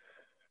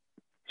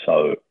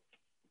 So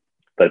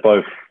they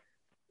both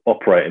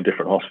operate in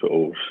different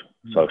hospitals.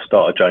 So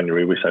start of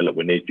January, we say, look,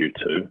 we need you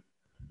to.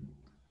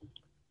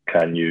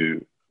 Can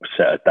you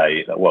set a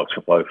date that works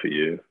for both of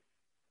you?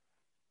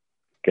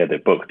 Get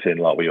it booked in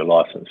like with your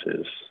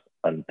licenses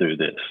and do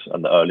this.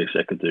 And the earliest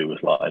they could do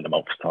was like in a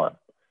month's time.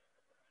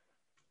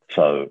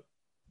 So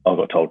I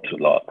got told to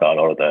like go on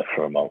holiday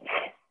for a month,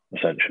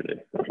 essentially.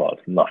 It was like,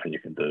 there's nothing you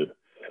can do.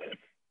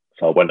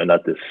 So I went and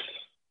had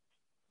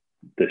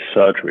this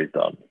surgery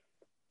done,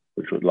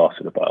 which would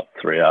lasted about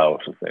 3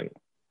 hours, I think.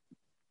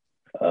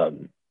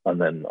 And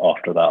then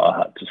after that, I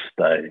had to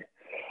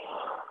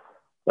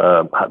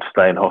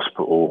stay in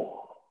hospital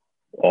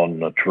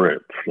on a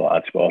drip,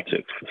 like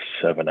antibiotics, for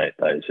 7-8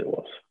 days it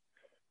was.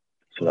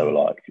 So they were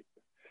like,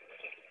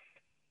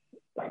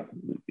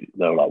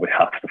 we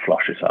have to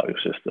flush this out of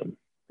your system,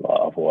 like,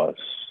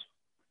 otherwise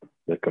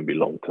there can be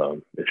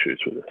long-term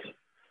issues with this.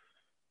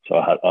 So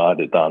I had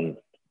it done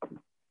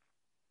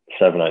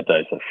 7-8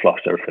 days. I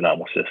flushed everything out of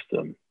my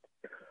system,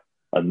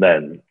 and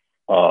then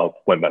I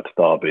went back to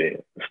Derby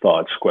and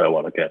started square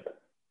one again.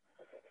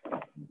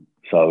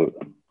 So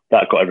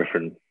that got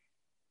everything.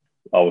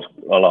 I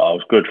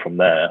was good from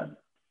there,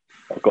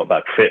 I got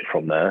back fit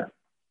from there,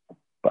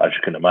 but as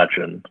you can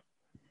imagine,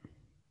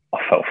 I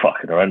felt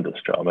fucking horrendous. Do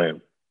you know what I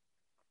mean?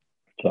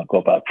 So I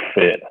got back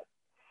fit,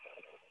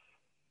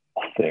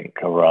 I think,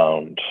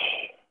 around...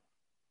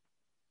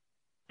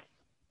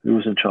 Who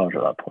was in charge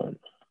at that point?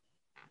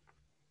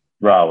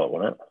 Rowett,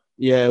 wasn't it?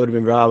 Yeah, it would have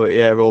been Rowett,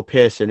 yeah, or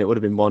Pearson. It would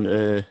have been one.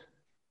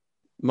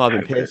 Might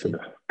have been Pearson.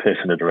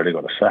 Pearson had already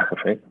got a sack,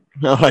 I think.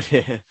 No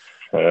idea.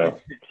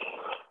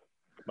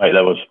 Mate,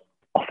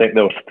 I think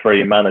there was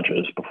 3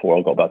 managers before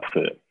I got back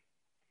fit.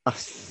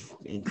 That's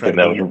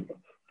incredible.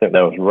 I think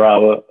there was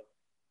Rowett.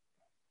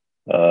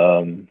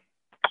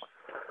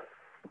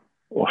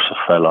 What's the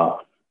fella?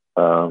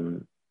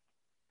 That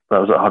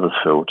was at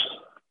Huddersfield.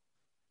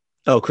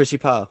 Oh, Chrissy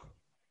Powell.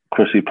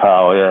 Chrissy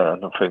Powell, yeah.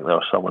 And I think there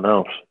was someone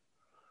else.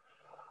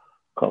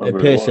 Can't remember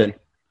Pearson.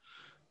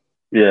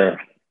 Yeah.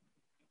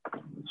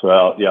 So,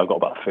 I got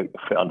back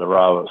fit under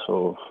Rowett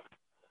sort of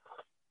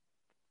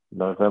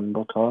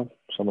November time,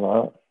 something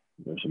like that.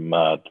 It was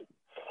mad.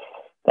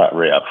 That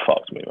rehab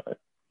fucked me, mate.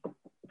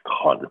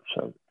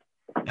 100%.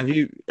 Have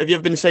you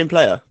ever been the same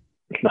player?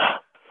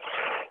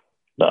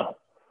 No.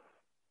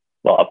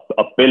 Like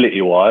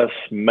ability-wise,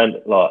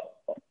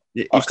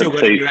 I can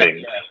see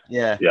things.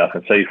 Yeah, I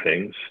can see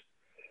things.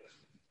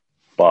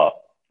 But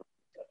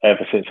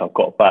ever since I've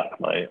got back,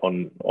 mate,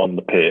 on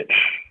the pitch,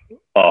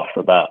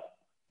 after that,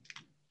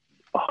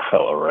 I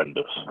felt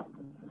horrendous.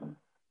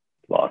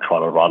 Like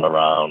trying to run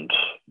around.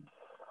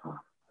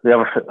 The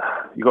other thing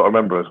you got to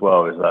remember as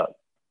well is that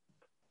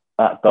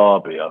at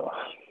Derby,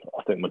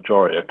 I think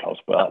majority of clubs,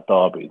 but at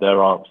Derby,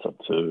 their answer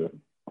to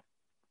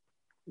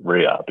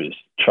rehab is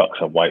chuck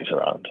some weights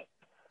around,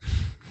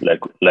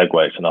 leg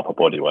weights and upper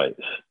body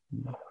weights.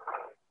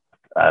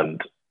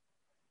 And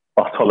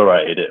I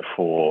tolerated it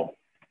for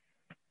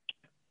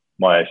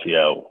my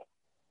ACL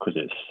because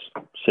it's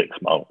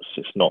 6 months.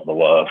 It's not the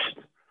worst.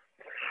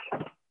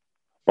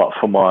 But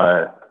for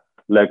my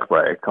leg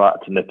break, I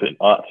had to nip it.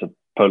 I had to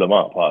pull them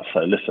up. I had to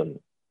say, listen,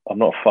 I'm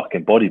not a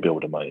fucking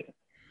bodybuilder, mate.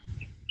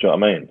 Do you know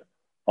what I mean?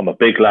 I'm a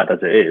big lad as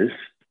it is,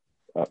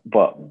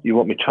 but you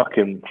want me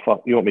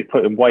you want me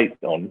putting weight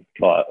on,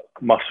 like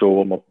muscle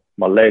on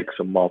my legs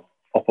and my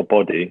upper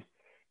body,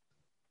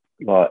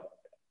 like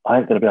I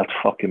ain't going to be able to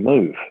fucking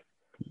move.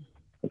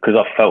 Because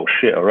I felt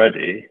shit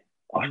already,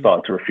 I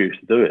started to refuse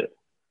to do it.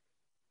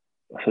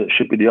 So it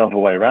should be the other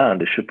way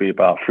around. It should be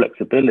about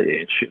flexibility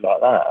and shit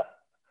like that.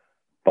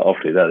 But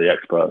obviously they're the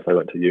experts. They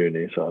went to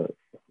uni, so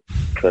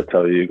they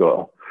tell you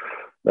got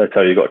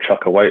to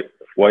chuck a weight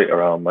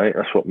around, mate.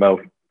 That's what Mel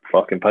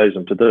fucking pays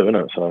them to do, isn't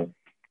it? So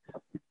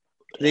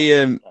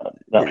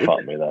that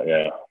fucked me. That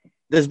yeah.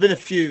 There's been a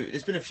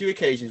few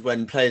occasions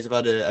when players have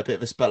had a bit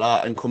of a spell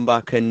out and come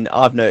back, and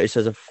I've noticed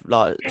as a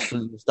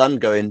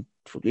stand going,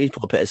 he's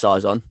put a bit of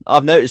size on.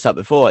 I've noticed that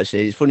before.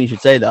 Actually, it's funny you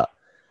should say that,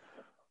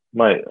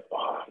 mate.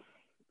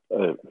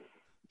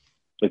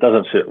 It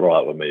doesn't sit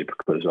right with me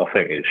because I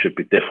think it should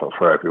be different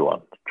for everyone.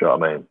 Do you know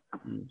what I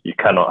mean? You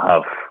cannot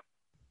have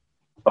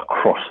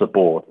across the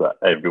board that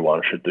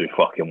everyone should do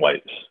fucking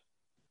weights.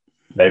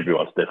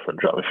 Everyone's different.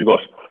 Do you know what I mean? If you've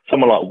got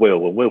someone like Will,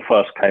 when Will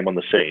first came on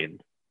the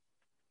scene,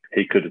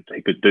 he could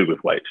do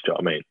with weights. Do you know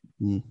what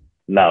I mean?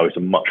 Now he's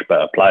a much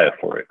better player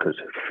for it because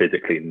he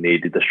physically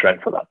needed the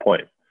strength at that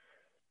point.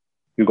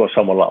 You've got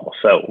someone like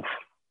myself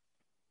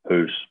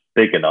who's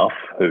big enough,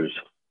 who's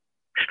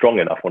strong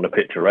enough on the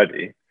pitch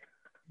already.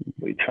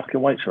 What are you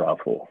chucking weights around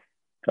for?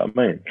 Do you know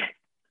what I mean?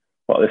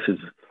 Well, this is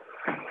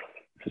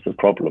the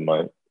problem,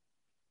 mate.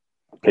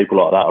 People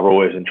like that are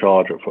always in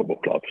charge at football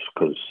clubs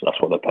because that's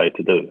what they're paid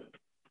to do.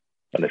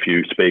 And if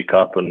you speak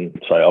up and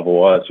say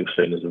otherwise, you're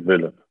seen as a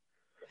villain.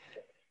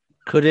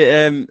 Could it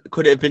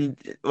have been?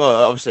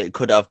 Well, obviously it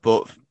could have,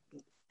 but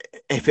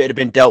if it had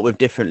been dealt with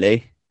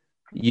differently,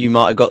 you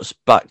might have got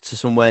back to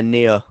somewhere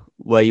near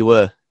where you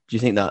were. Do you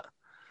think that?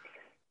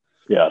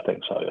 Yeah, I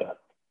think so. Yeah,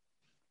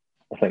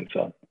 I think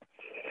so.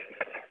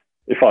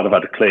 If I'd have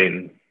had a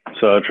clean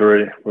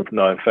surgery with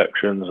no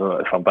infections, or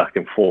if I'm back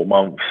in 4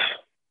 months,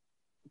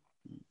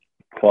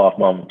 5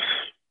 months,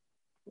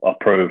 I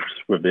proved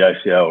with the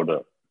ACL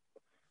that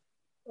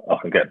I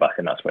can get back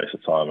in that space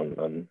of time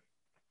and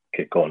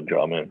kick on. Do you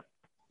know what I mean?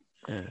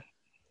 Yeah.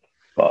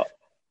 But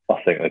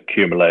I think the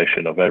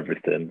accumulation of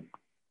everything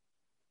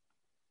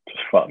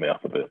just fucked me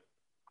up a bit.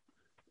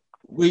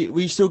 Were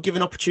you still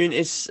given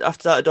opportunities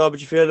after that at Derby,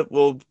 do you feel?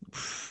 Well,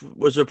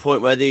 was there a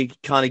point where they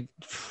kind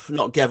of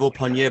not gave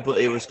up on you, but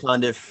it was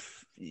kind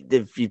of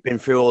you've been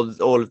through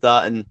all of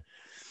that, and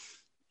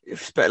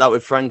like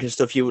with Frank and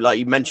stuff, you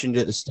mentioned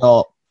at the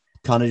start,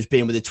 kind of just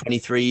being with the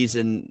 23s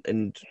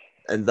and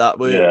that.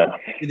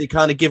 Did they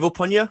kind of give up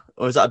on you,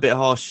 or is that a bit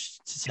harsh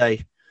to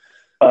say?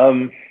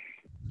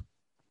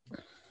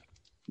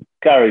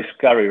 Gary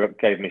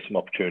gave me some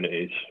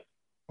opportunities,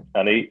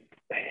 and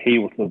he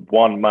was the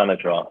one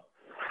manager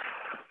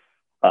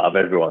out of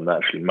everyone that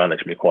actually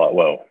managed me quite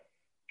well.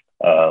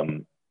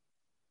 And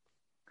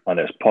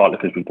it's partly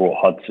because we brought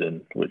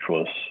Hudson,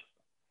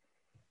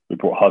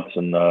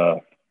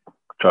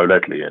 Joe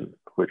Ledley in,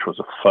 which was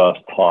the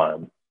first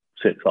time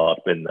since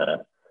I'd been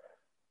there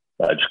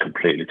that just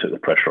completely took the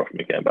pressure off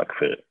me getting back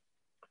fit.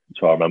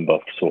 So I remember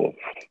sort of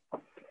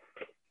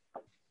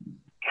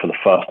for the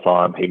first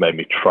time, he made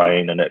me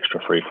train an extra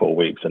 3-4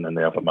 weeks, and then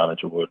the other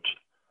manager would.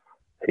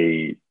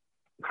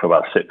 For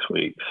about 6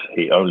 weeks,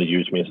 he only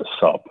used me as a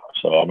sub.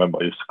 So I remember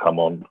I used to come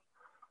on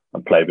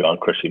and play behind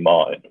Chrissy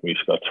Martin. We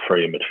used to go to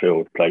free in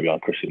midfield, play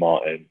behind Chrissy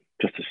Martin,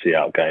 just to see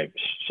out games,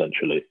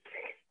 essentially.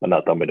 And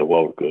that done me the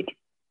world good.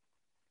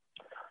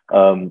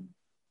 And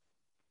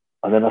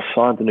then I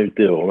signed a new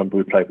deal. I remember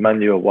we played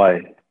Man U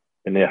away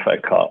in the FA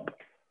Cup.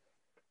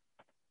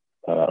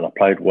 And I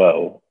played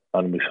well.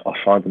 And I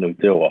signed a new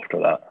deal after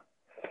that.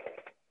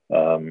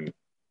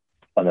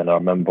 And then I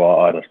remember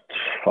I had a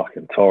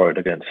fucking torrid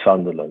against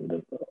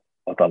Sunderland.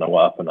 I don't know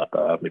what happened that day.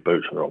 I had my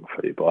boots on the wrong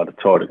feet, but I had a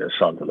torrid against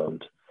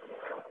Sunderland.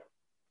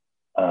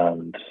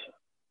 And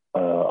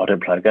I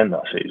didn't play again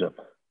that season,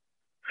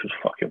 which was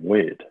fucking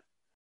weird.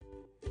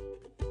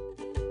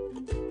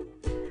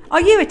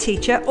 Are you a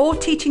teacher or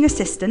teaching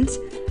assistant?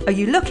 Are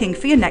you looking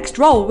for your next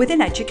role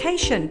within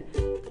education?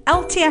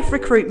 LTF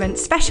Recruitment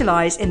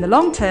specialise in the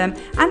long-term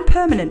and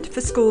permanent for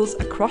schools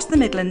across the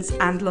Midlands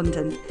and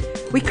London.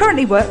 We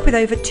currently work with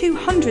over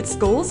 200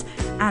 schools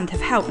and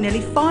have helped nearly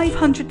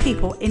 500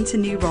 people into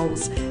new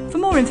roles. For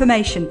more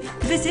information,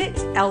 visit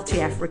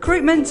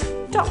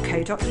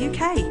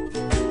ltfrecruitment.co.uk.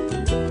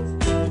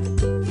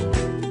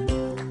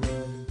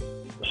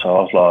 So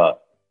I was like,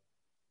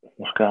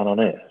 what's going on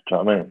here? Do you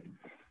know what I mean?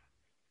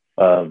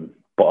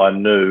 But I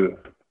knew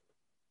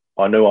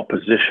our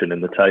position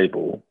in the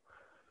table.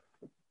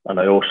 And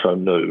I also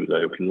knew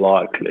that it was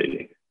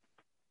likely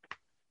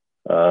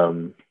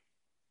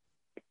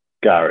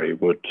Gary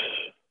would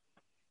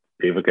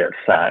either get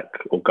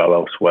sacked or go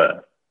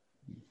elsewhere,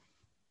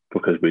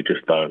 because we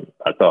just don't,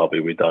 at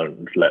Derby, we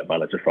don't let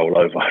managers roll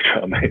over, do you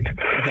know what I mean?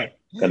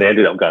 And he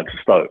ended up going to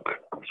Stoke.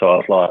 So I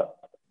was like,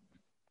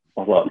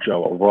 do you know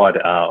what, I'll ride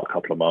it out a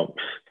couple of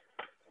months,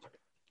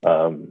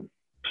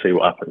 see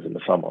what happens in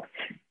the summer.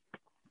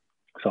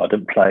 So I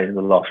didn't play in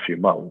the last few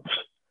months.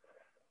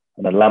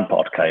 And then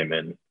Lampard came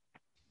in.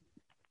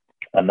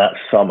 And that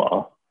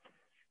summer,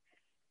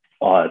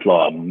 I had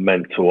like a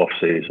mental off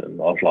season.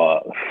 I was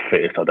like the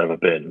fittest I'd ever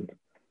been,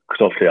 because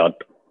obviously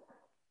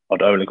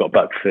I'd only got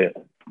back fit.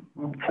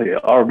 So yeah,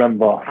 I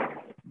remember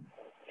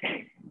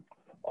I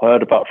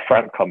heard about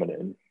Frank coming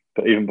in,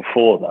 but even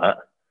before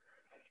that,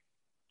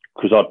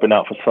 because I'd been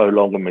out for so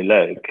long on my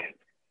leg,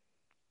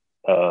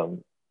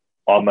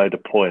 I made a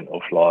point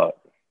of like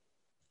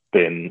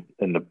being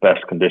in the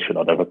best condition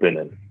I'd ever been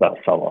in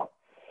that summer.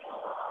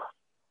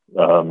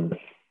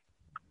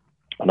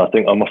 And I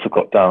think I must have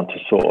got down to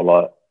sort of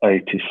like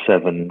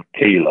 87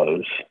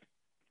 kilos.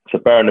 So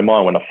bearing in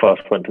mind, when I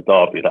first went to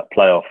Derby, that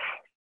playoff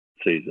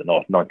season, I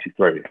was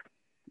 93.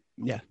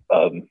 Yeah.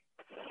 So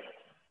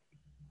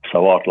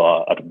I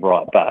had a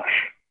right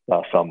bash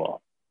that summer.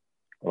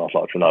 And I was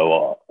like, you know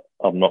what?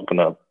 I'm not going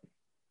to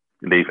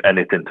leave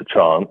anything to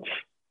chance.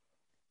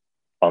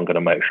 I'm going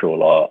to make sure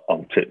like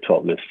I'm tip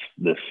top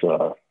this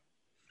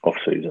off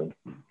season.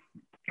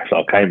 So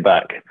I came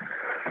back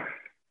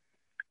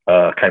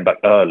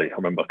early. I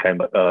remember I came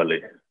back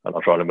early, and I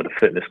was riding with a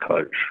fitness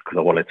coach because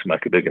I wanted to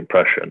make a big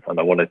impression, and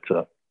I wanted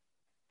to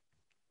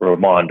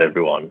remind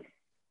everyone,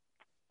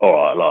 all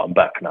right, like, I'm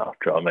back now.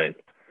 Do you know what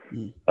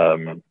I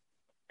mean?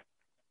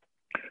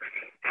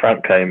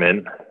 Frank came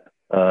in,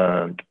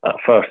 and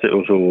at first it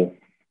was all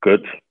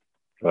good.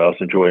 I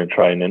was enjoying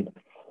training.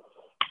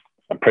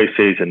 And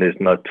pre-season is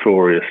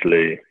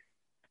notoriously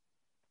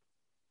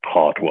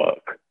hard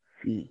work.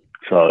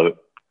 So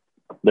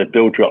they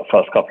build you up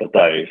first couple of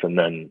days, and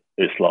then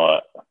it's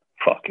like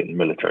fucking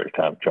military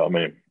camp. Do you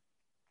know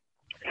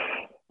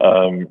what I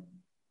mean?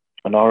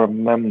 And I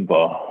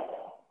remember,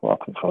 what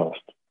happened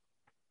first?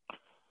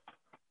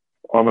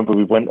 I remember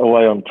we went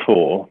away on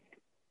tour,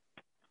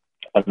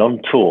 and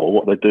on tour,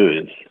 what they do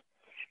is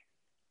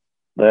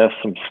they have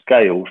some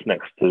scales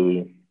next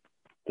to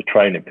the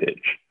training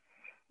pitch.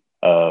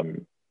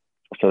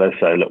 So they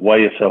say, look,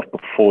 weigh yourself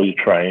before you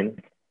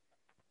train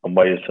and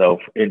weigh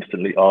yourself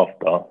instantly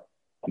after.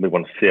 And we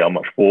want to see how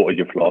much water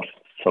you've lost,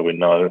 so we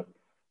know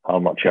how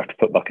much you have to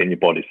put back in your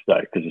body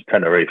today, because it's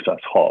Tenerife, so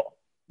it's hot.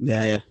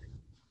 Yeah.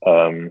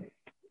 So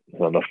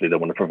obviously they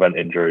want to prevent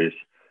injuries.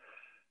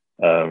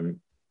 So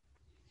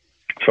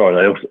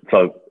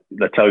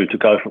they tell you to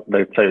go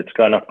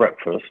and have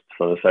breakfast.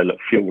 So they say, look,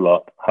 fuel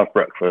up, have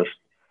breakfast.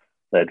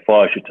 They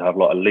advise you to have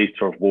like a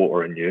litre of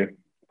water in you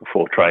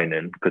before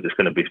training, because it's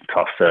going to be a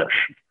tough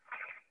sesh.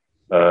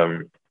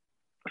 So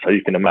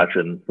you can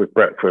imagine, with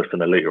breakfast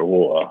and a litre of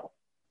water,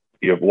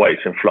 your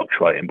weight's been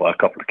fluctuating by a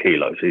couple of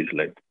kilos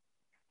easily.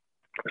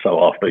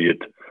 So after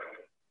you'd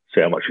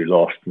see how much you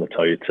lost, and they'll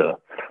tell you to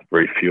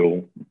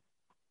refuel.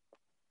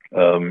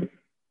 So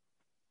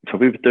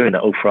we were doing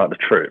that all throughout the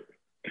trip.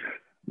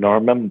 And I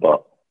remember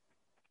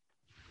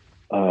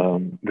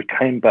we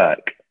came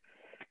back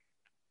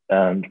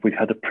and we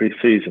had a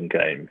pre-season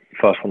game,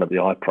 first one at the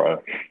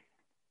iPro.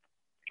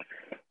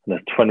 And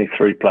there's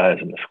 23 players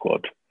in the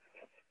squad,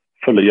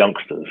 full of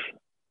youngsters.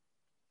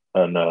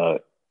 And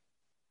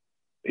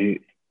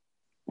we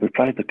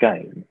played the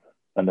game,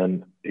 And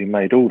then he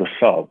made all the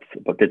subs,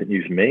 but didn't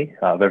use me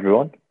out of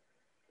everyone.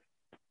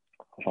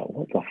 I was like,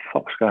 what the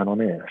fuck's going on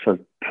here? So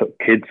put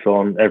kids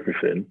on,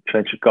 everything,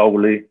 changed the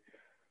goalie,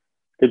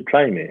 didn't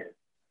play me.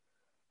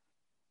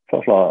 So I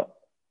was like,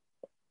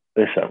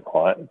 this ain't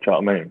right, do you know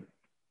what I mean?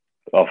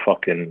 I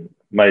fucking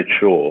made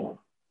sure,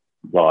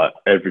 like,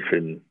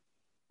 everything,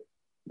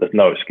 there's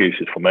no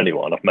excuses from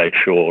anyone. I've made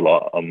sure,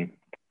 like, I'm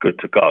good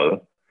to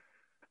go.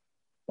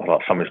 I was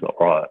like, something's not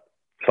right.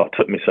 So I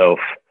took myself,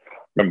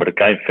 remember the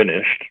game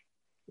finished,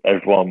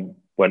 everyone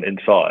went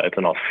inside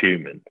and I was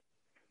fuming.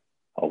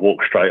 I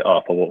walked straight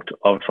up, I walked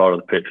outside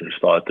of the pitch and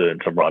started doing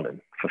some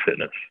running for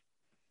fitness.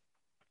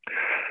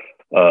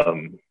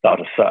 That was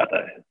a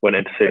Saturday. Went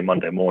in to see him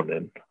Monday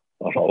morning. I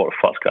was like, what the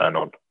fuck's going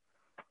on?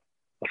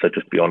 I said,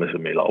 just be honest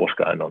with me, like, what's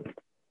going on?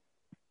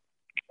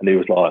 And he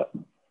was like,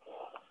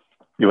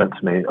 he went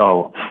to me,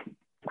 oh,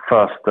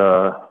 first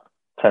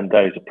 10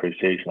 days of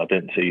pre-season, I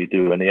didn't see you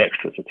do any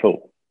extras at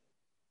all.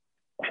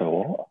 I said,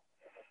 what?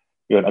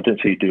 He went, I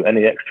didn't see you do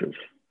any extras.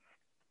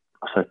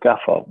 I said,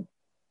 Gaffer,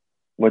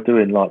 we're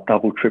doing like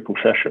double, triple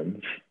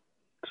sessions.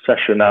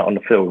 Session out on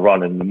the field,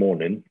 run in the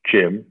morning,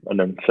 gym, and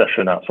then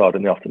session outside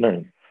in the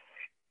afternoon.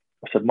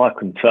 I said, my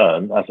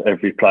concern, as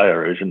every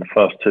player is in the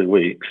first 2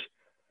 weeks,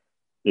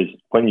 is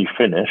when you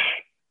finish,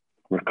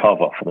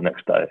 recover for the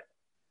next day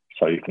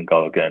so you can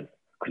go again.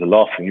 Because the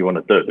last thing you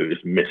want to do is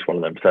miss one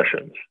of them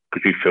sessions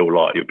because you feel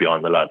like you're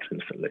behind the lads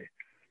instantly,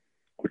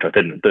 which I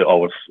didn't do.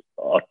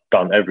 I'd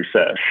done every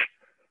sesh.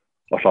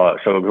 I was like,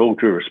 so with all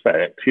due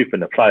respect, you've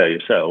been a player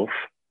yourself.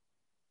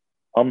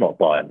 I'm not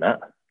buying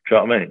that. Do you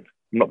know what I mean?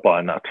 I'm not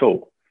buying that at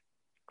all.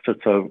 I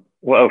said, so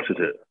what else is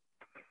it?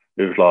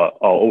 He was like,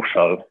 oh,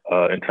 also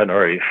in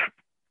Tenerife,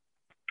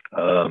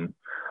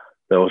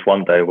 there was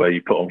one day where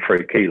you put on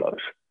 3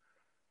 kilos.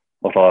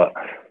 I was like,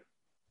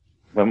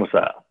 when was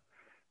that?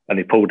 And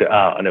he pulled it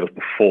out and it was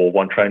before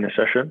one training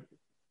session.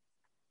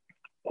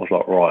 I was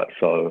like, right,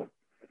 so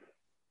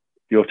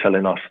you're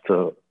telling us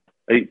to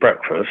eat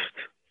breakfast,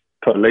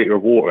 put a litre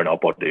of water in our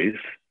bodies,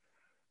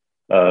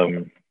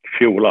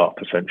 fuel up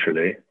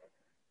essentially,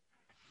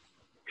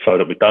 so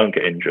that we don't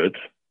get injured.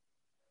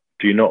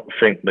 Do you not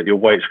think that your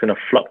weight's going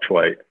to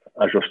fluctuate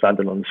as you're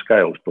standing on the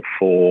scales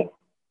before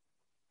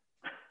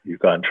you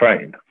go and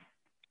train?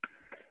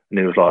 And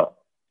he was like,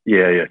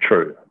 yeah,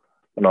 true.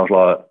 And I was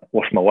like,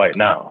 what's my weight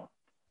now?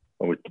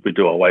 And we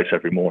do our weights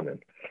every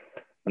morning.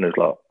 And he was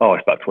like, oh,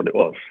 it's back to what it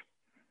was.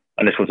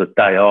 And this was a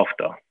day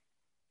after.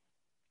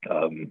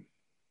 So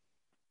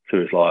he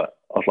was like,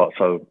 I was like,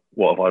 so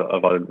what,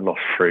 have I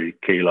lost 3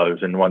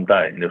 kilos in one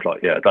day? And he was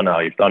like, yeah, I don't know how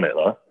you've done it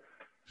though.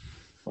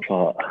 I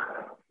was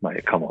like,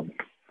 mate, come on.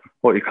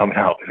 What are you coming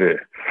out with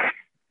here?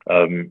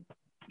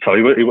 So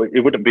he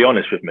wouldn't be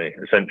honest with me,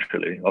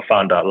 essentially. I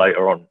found out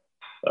later on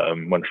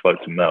when I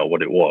spoke to Mel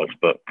what it was,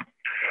 but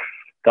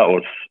that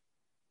was,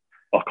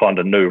 I kind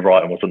of knew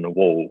writing was on the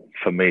wall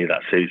for me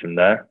that season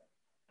there.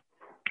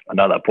 And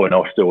at that point, I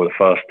was still with the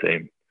first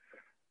team.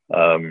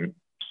 As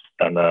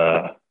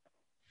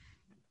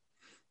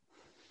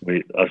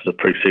the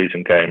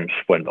pre-season games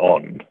went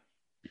on,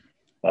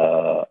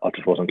 I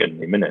just wasn't getting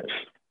any minutes.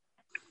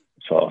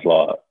 So I was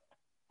like,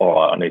 all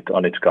right, I need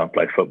to go and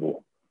play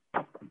football.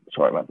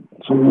 Sorry, man.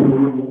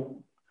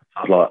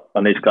 I was like,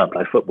 I need to go and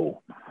play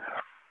football.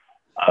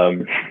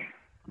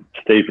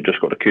 Steve had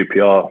just got a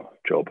QPR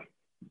job.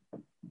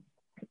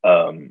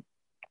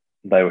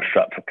 They were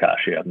strapped for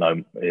cash. He had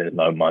no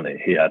money.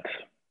 He had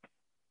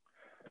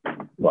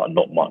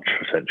not much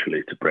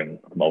essentially to bring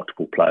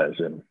multiple players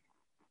in.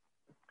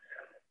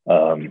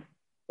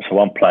 So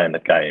I'm playing the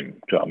game. Do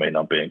you know what I mean?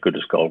 I'm being good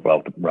as gold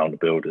around the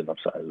building. I'm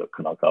saying, look,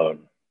 can I go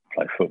and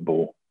play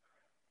football?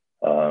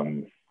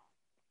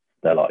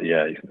 They're like,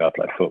 yeah, you can go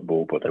play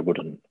football, but they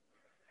wouldn't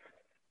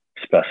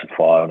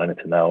specify on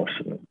anything else.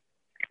 And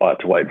I had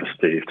to wait for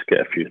Steve to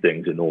get a few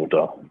things in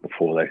order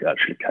before they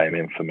actually came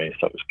in for me.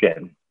 So it was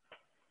getting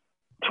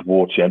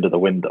towards the end of the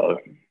window.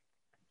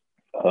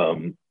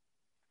 And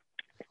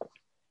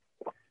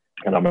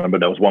I remember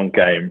there was one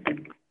game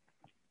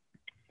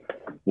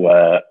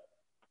where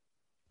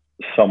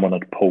someone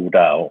had pulled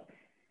out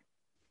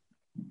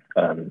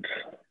and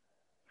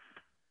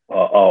I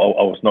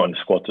was not in the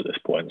squad at this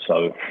point,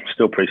 so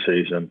still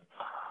pre-season.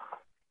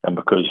 And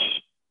because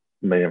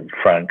me and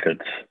Frank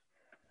had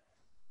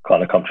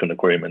kind of come to an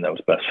agreement that it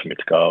was best for me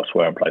to go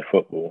elsewhere and play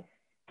football,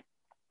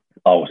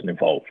 I wasn't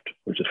involved,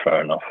 which is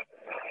fair enough.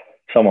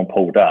 Someone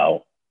pulled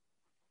out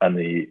and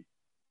it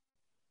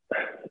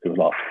was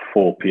like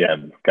 4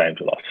 p.m, games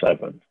were like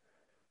 7.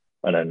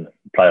 And then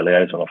the player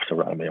liaison officer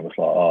rang me and was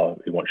like, oh,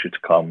 he wants you to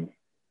come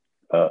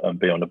and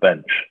be on the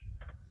bench.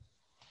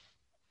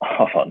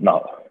 I was like,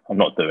 no, I'm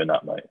not doing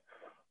that, mate.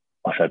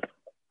 I said,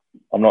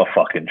 I'm not a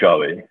fucking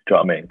Joey. Do you know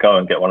what I mean? Go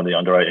and get one of the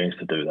under 18s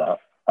to do that.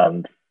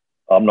 And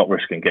I'm not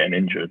risking getting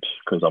injured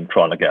because I'm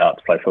trying to get out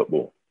to play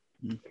football.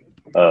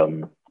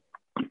 So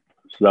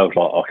that was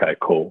like, okay,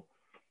 cool.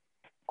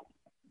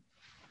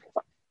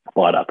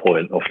 By that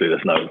point, obviously,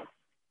 there's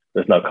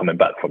no coming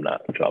back from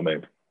that. Do you know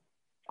what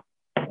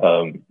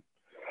I mean?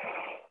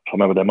 I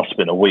remember there must have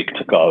been a week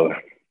to go.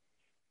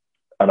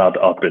 And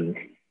I've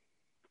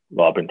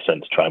been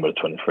sent to train with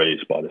the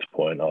 23s by this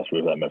point. I was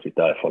with them every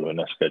day following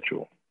their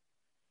schedule.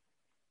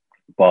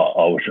 But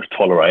I was just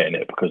tolerating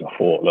it because I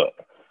thought, look,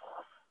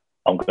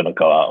 I'm going to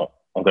go out.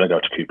 I'm going to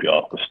go to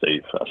QPR with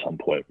Steve at some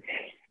point.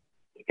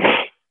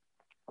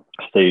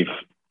 Steve,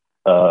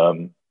 a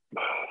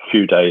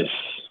few days,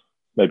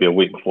 maybe a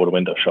week before the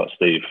window shut,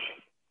 Steve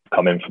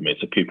come in for me.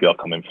 So QPR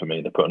come in for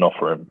me. They put an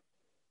offer in.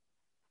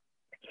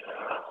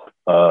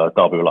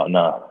 Derby were like,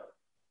 nah,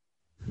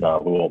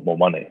 we want more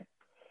money.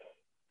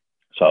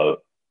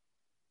 So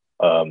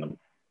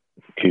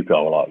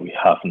QPR were like, we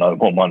have no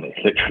more money.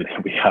 Literally,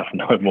 we have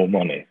no more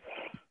money.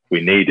 We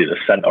needed a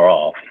centre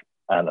half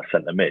and a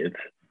centre mid,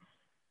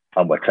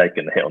 and we're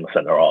taking the hit on the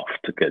centre half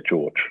to get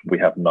George. We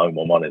have no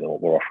more money than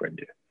what we're offering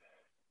you.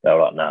 They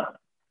were like,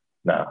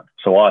 nah.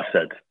 So I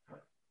said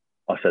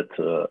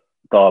to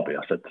Derby,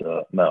 I said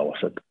to Mel, I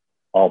said,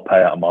 I'll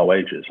pay out of my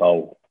wages.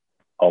 I'll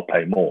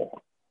pay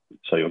more.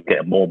 So you're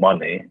getting more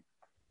money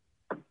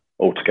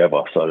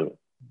altogether. So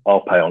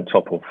I'll pay on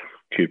top of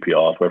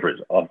QPR's, whether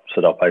it's, I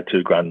said I'll pay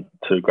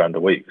 $2,000 a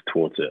week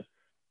towards it.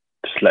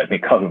 Just let me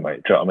go,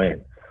 mate. Do you know what I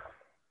mean?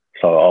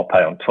 So I'll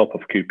pay on top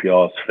of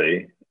QPR's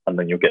fee, and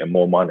then you're getting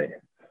more money.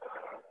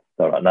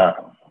 They're like, nah,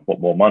 what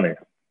more money?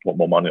 What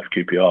more money off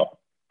QPR?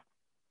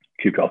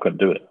 QPR couldn't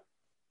do it.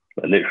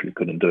 They literally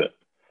couldn't do it.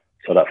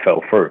 So that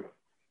fell through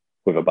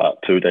with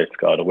about 2 days to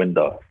go out the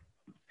window.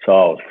 So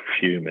I was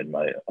fuming,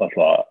 mate. I was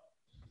like,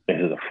 this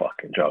is a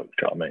fucking joke.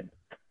 Do you know what I mean?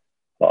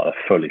 Like,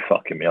 they're fully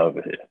fucking me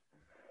over here.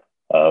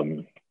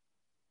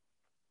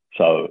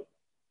 So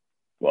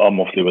I'm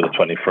obviously with the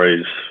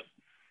 23s.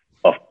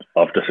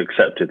 I've just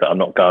accepted that I'm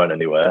not going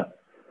anywhere.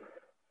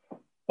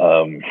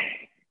 And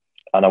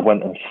I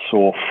went and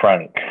saw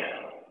Frank,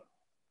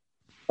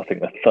 I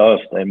think the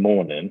Thursday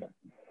morning.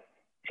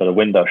 So the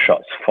window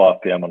shuts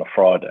 5 p.m. on a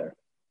Friday.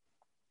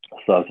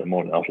 Thursday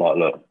morning, I was like,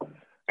 look,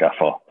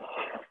 Gaffer,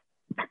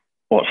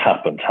 what's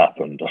happened.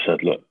 I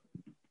said, look,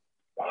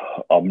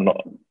 I'm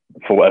not,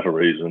 for whatever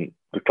reason,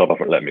 the club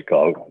haven't let me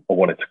go. I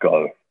wanted to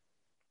go.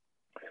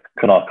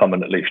 Can I come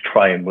and at least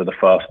train with the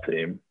first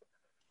team?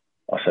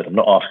 I said, I'm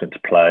not asking to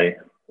play.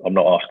 I'm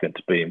not asking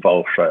to be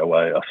involved straight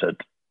away. I said,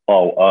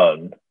 I'll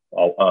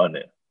earn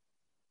it.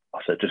 I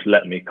said, just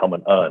let me come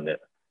and earn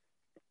it,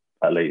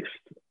 at least.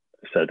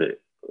 I said,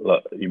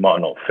 look, you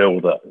might not feel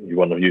that you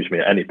want to use me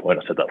at any point.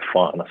 I said, that's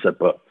fine. I said,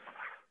 but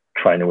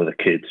training with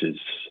the kids is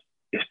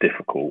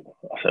difficult.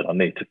 I said, I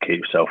need to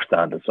keep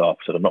self-standards up.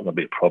 I said, I'm not going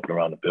to be a problem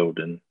around the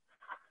building.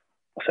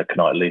 I said, can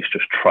I at least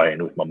just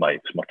train with my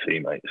mates, my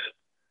teammates?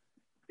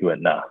 He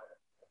went, nah.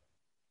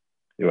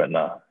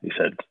 He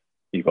said,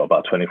 you've got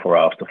about 24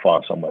 hours to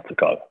find somewhere to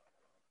go.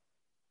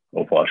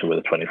 Otherwise, you're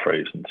with the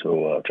 23s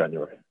until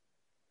January.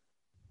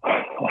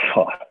 I was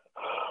like,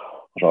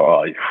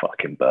 oh, you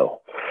fucking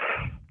bell.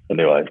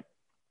 Anyway,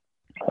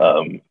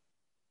 at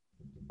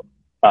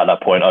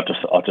that point, I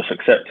just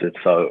accepted.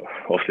 So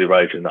obviously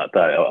raging that day,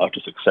 I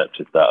just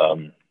accepted that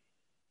I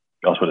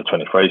was with the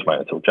 23s, mate,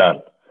 until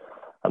Jan.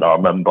 And I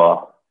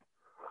remember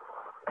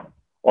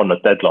on the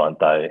deadline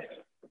day,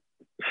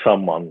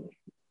 someone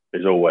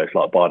is always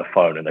like by the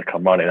phone and they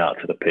come running out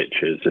to the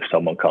pitches if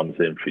someone comes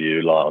in for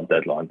you like on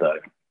deadline day.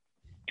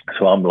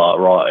 So I'm like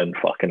right in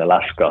fucking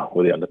Alaska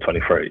with the under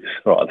 23s,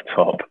 right at the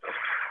top.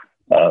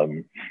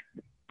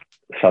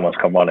 Someone's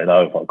come running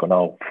over. I've gone,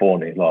 oh,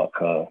 Forney, like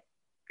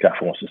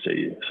Gaffer wants to see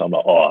you. So I'm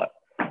like, all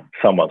right,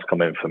 someone's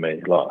come in for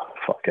me. Like,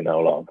 fucking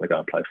hell, like, they're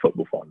going to play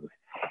football finally.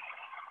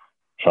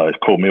 So he's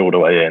called me all the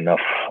way in.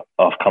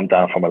 I've come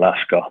down from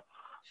Alaska.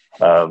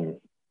 And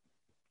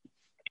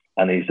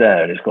he's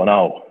there and he's gone,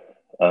 oh,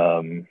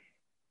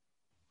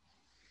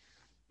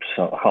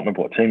 so I can't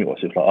remember what team it was.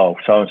 He was like, oh,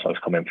 so-and-so's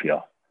come in for you.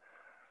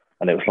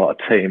 And it was like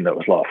a team that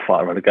was like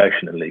fighting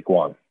relegation in League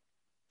One.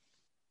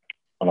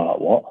 And I'm like,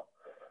 what?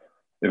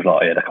 He was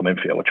like, yeah, they're coming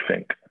for you. What do you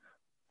think?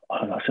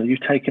 And I said,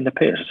 you've taken the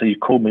piss. I said, you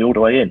called me all the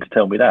way in to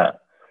tell me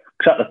that.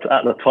 Because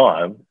at the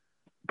time,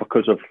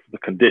 because of the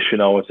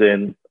condition I was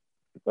in,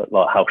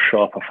 like how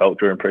sharp I felt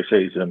during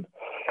pre-season,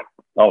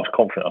 I was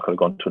confident I could have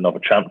gone to another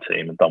champ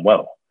team and done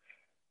well.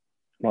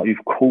 Like,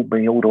 you've called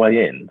me all the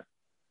way in.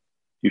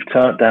 You've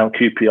turned down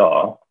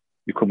QPR.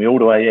 You called me all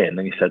the way in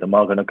and you said, am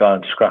I going to go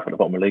and scrap at the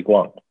bottom of League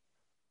One?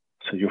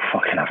 So you're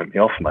fucking having me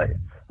off, mate.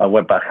 I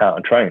went back out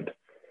and trained.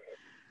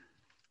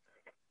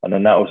 And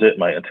then that was it,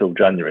 mate, until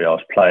January. I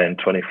was playing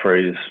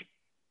 23s.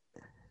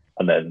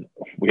 And then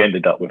we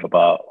ended up with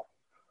about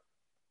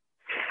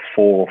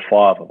 4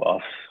 or 5 of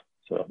us.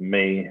 So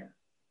me,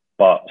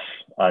 Butts,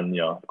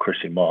 Anya,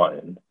 Chrissy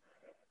Martin.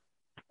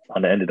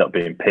 And it ended up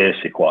being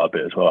Piercy quite a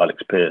bit as well,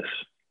 Alex Pearce.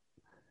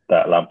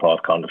 That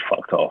Lampard kind of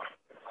fucked off.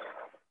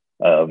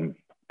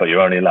 But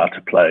you're only allowed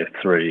to play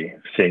 3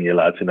 senior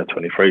lads in a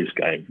 23s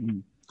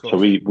game. So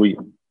we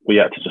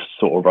had to just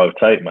sort of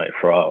rotate, mate,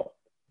 throughout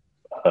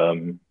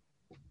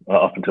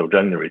up until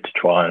January to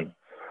try and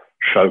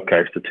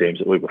showcase the teams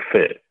that we were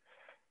fit.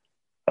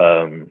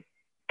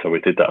 So we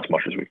did that as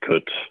much as we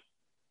could.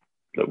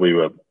 That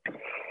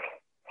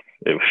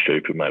it was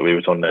stupid, mate. We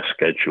was on their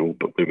schedule,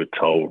 but we were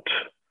told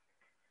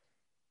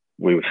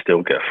we would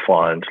still get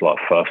fines, like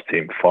first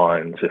team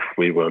fines, if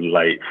we were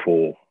late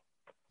or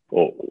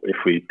if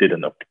we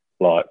didn't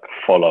like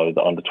follow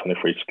the under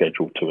 23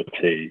 schedule to a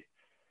T.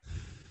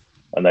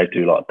 And they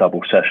do like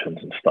double sessions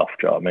and stuff.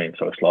 Do you know what I mean?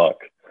 So it's like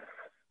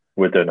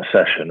we're doing a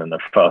session and the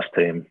first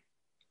team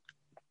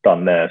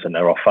done theirs and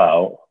they're off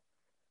out.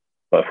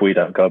 But if we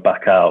don't go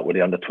back out with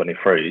the under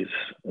 23s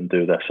and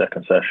do their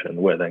second session,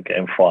 we're then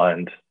getting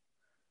fined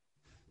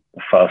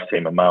the first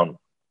team amount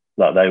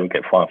that they would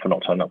get fined for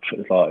not turning up. So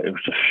it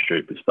was just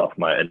stupid stuff,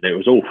 mate. And it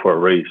was all for a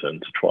reason,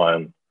 to try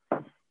and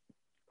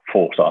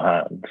force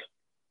our hands.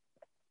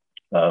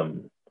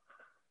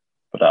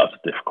 But that was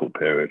a difficult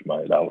period,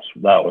 mate. That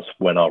was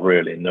when I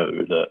really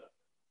knew that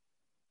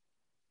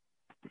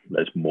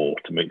there's more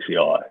to meets the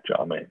eye. Do you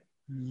know what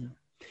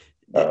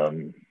I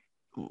mean?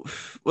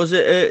 Was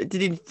it?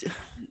 Did he?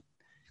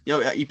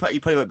 You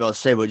probably won't be able to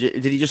say, but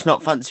did he just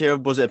not fancy her?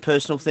 Was it a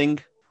personal thing,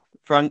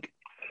 Frank?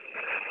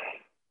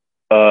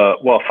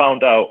 Well, I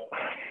found out,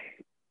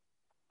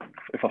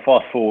 if I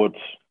fast forward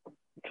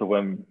to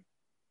when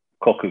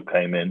Koku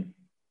came in,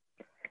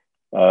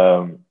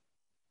 I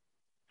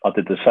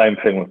did the same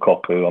thing with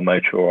Koku. I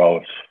made sure I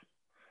was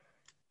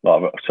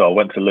so I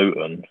went to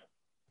Luton,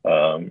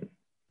 and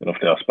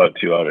obviously I spoke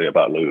to you earlier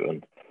about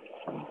Luton.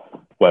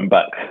 Went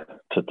back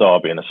to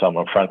Derby in the summer,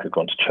 and Frank had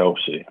gone to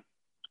Chelsea.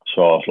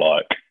 So I was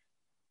like,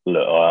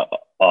 look,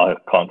 I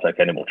can't take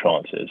any more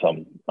chances.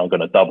 I'm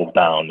going to double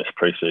down this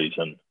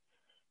pre-season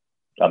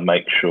and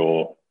make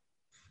sure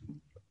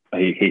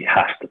he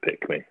has to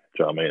pick me. Do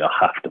you know what I mean? I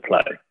have to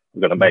play.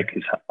 I'm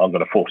going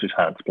to force his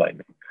hand to play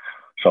me.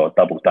 So I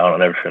doubled down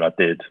on everything I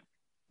did.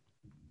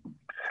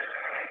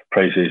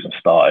 Pre-season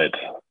started,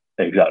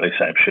 exactly the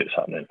same shit's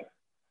happening.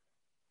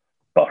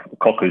 But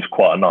Koku's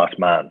quite a nice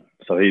man.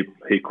 So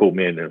he called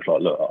me in and was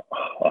like, look,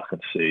 I can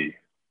see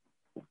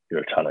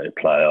you're a talented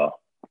player.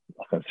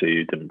 I can see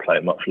you didn't play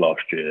much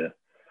last year.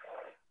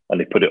 And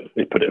he put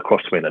it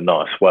across to me in a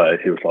nice way.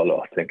 He was like,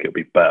 look, I think it'll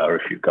be better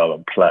if you go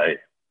and play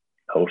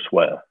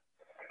elsewhere.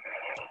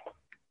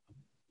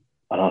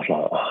 And I was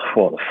like, oh,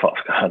 what the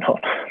fuck's going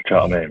on? Do you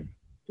know what I mean?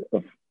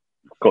 I've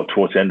got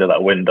towards the end of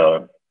that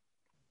window,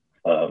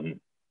 and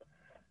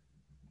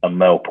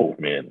Mel pulled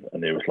me in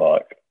and he was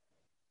like,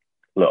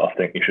 look, I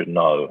think you should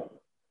know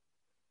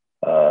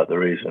the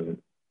reason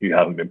you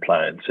haven't been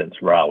playing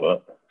since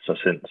Rowett. So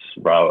since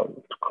Rowett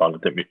kind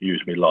of didn't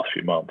use me last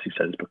few months, he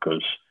says,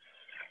 because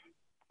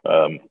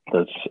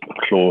there's a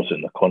clause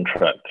in the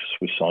contract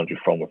we signed you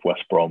from with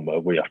West Brom where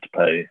we have to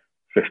pay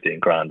 15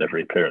 grand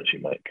every appearance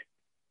you make.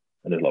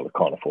 And he's like, we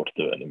can't afford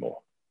to do it anymore.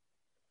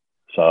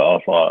 So I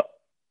was like,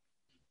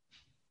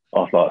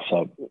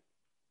 so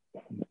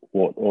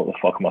what the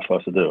fuck am I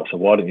supposed to do? I said,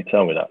 why didn't you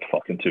tell me that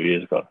fucking 2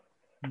 years ago?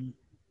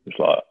 He's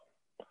like,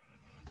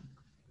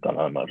 don't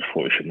know, mate, I just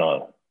thought you should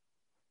know.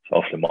 So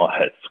obviously my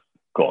head's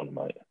gone,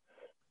 mate.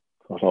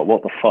 I was like,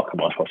 what the fuck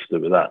am I supposed to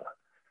do with that?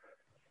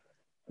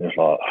 He was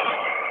like,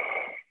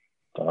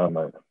 don't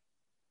know,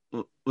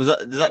 mate. Was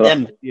that the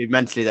end for you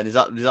mentally then? Is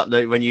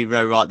that when you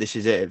know, right, this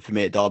is it for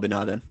me at Derby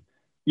now then?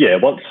 Yeah,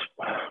 once,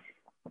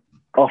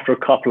 after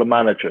a couple of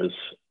managers,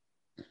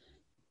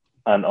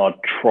 and I'd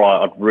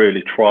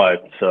really tried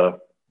to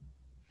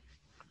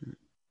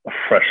a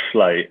fresh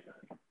slate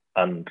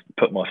and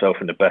put myself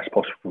in the best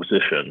possible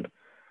position.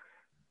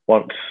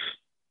 Once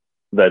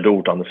they'd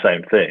all done the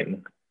same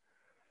thing,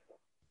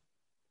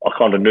 I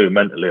kind of knew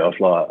mentally, I was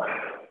like,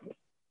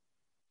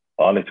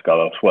 I need to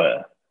go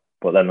elsewhere.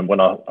 But then when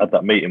I had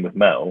that meeting with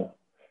Mel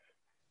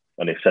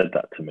and he said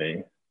that to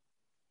me,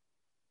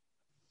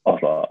 I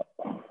was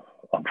like,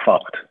 I'm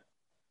fucked.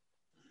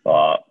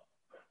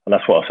 And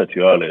that's what I said to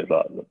you earlier,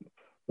 like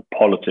the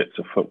politics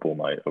of football,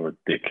 mate, are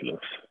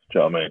ridiculous. Do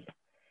you know what I mean?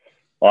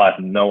 I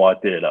had no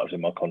idea that was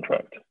in my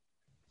contract.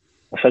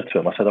 I said to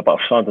him, but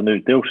I've signed a new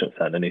deal since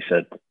then. And he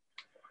said,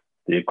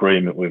 the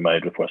agreement we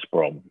made with West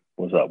Brom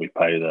was that we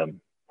pay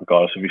them,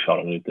 regardless if you sign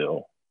a new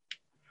deal,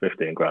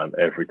 15 grand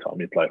every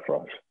time you play for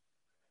us.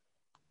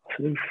 I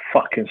said, who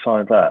fucking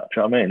signed that?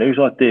 Do you know what I mean? Whose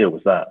idea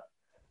was that?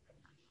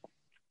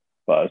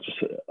 But it's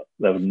just,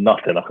 there was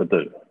nothing I could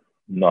do.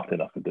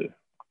 Nothing I could do.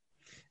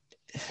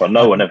 But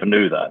no one ever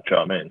knew that. Do you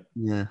know what I mean?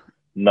 Yeah.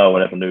 No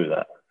one ever knew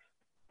that.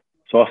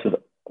 So I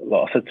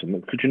said to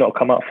him, could you not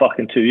come out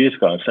fucking 2 years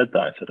ago and said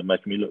that instead of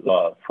making me look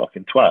like a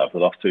fucking twat for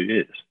the last 2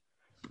 years?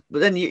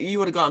 But then you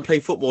want to go out and play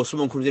football.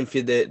 Someone comes in for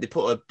you, they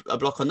put a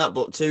block on that.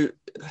 But to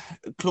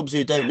clubs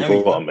who don't know you,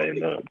 what I mean,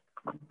 no.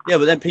 Yeah,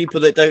 but then people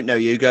that don't know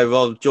you go,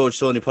 well, George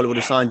Thorney probably would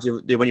have signed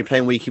you when you're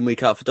playing week in,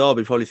 week out for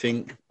Derby. Probably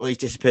think, well, he's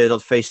disappeared off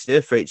the face of the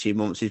earth for 18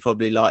 months. He's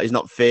probably like, he's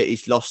not fit,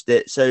 he's lost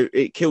it. So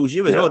it kills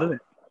you as well, doesn't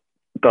it?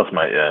 It does,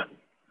 mate, yeah.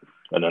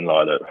 And then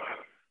like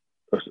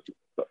that,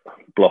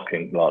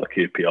 blocking like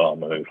the QPR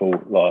move,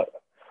 all like,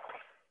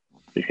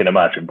 you can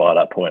imagine by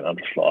that point, I'm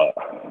just like,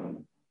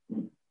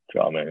 do you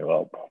know what I mean?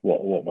 Well,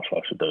 what am I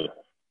supposed to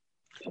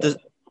do?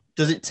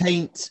 Does it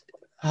taint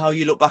how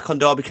you look back on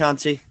Derby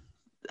County?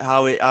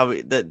 How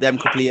them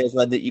couple of years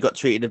when you got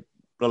treated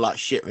like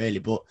shit, really?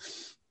 But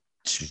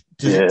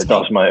it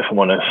does, mate. If I'm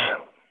honest,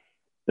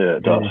 yeah,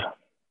 it does.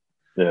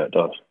 Yeah, it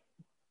does.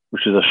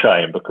 which is a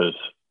shame because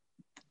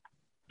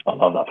I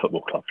love that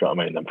football club. Do you know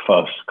what I mean? Them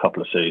first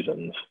couple of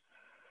seasons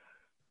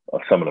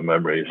are some of the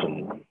memories,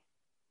 and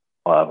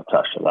I have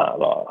attached to that.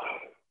 Like,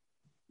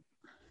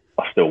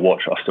 I still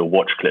watch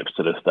clips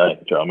to this day.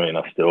 Do you know what I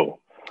mean?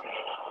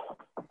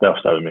 They'll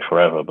stay with me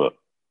forever. But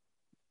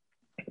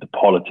the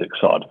politics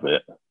side of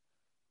it,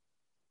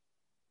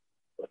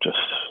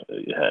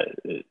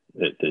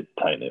 it did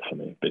taint it for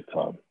me big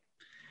time,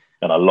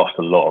 and I lost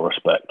a lot of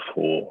respect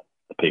for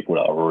the people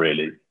that I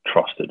really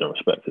trusted and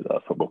respected at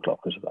a football club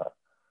because of that.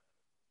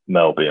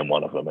 Mel being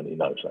one of them, and he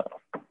knows that.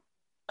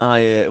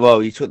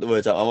 Well, you took the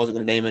words out. I wasn't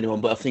going to name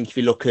anyone, but I think if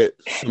you look at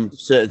some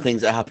certain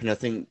things that happened, I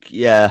think,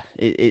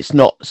 it's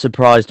not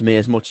surprised me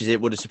as much as it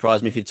would have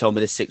surprised me if you'd told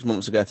me this 6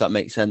 months ago, if that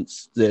makes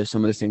sense.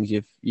 Some of the things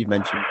you've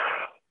mentioned.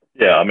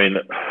 Yeah, I mean,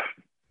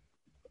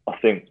 I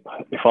think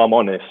if I'm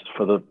honest,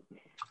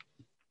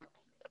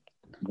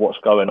 what's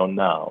going on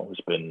now has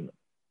been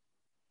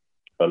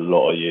a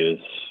lot of years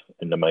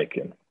in the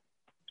making.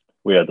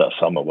 We had that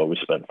summer where we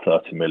spent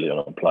 30 million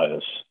on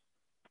players,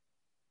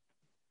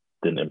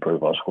 didn't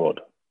improve our squad.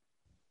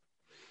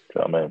 Do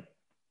you know what I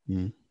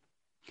mean?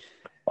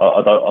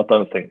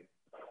 Mm.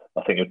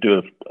 I think you'd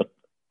do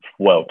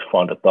well to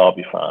find a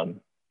Derby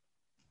fan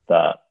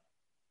that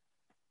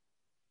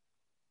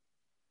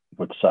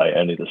would say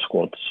any of the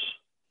squads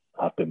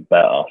have been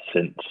better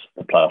since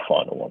the playoff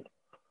final one.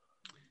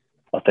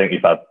 I think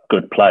you've had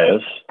good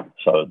players.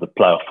 So the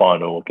playoff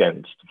final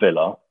against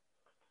Villa,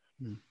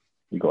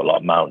 you've got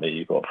like Mountney,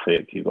 you've got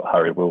Fig, you've got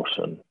Harry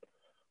Wilson,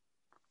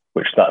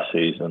 which that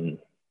season,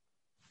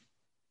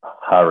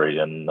 Harry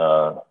and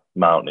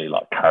Mountney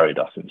like carried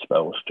us in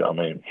spells. Do you know what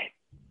I mean?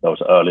 There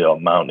was early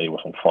on, Mountney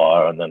was on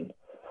fire, and then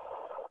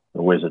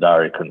the Wizard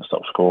Harry couldn't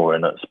stop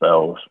scoring at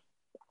spells.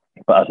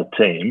 But as a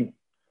team,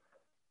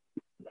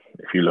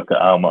 if you look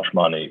at how much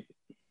money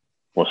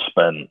was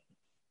spent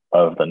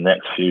over the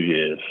next few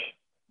years,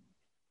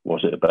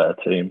 was it a better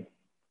team?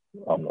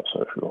 I'm not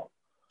so sure.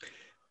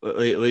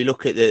 We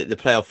look at the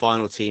playoff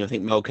final team. I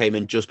think Mel came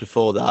in just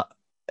before that,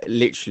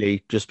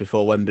 literally just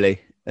before Wembley,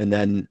 and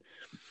then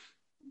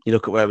you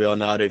look at where we are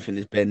now. I don't think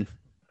there's been.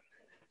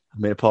 I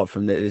mean, apart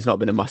from that, there's not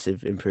been a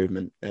massive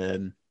improvement.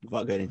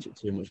 Without going into it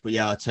too much, but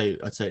yeah, I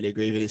totally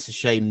agree with it. It's a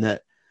shame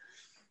that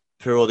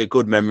for all the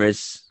good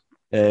memories,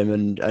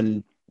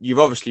 and you're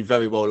obviously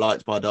very well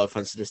liked by Derby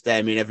fans to this day.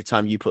 I mean, every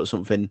time you put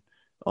something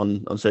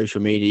on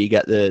social media, you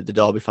get the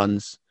Derby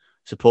fans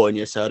supporting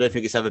you. So I don't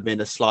think it's ever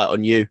been a slight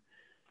on you.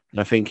 And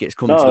I think it's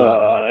come to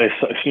that.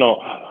 It's not.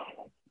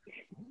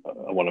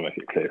 I want to make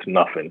it clear, it's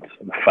nothing.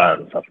 The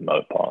fans have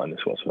no part in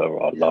this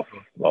whatsoever. I love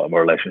my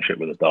relationship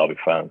with the Derby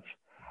fans.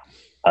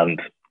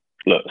 And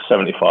look,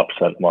 75%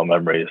 of my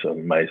memories are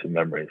amazing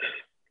memories,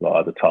 like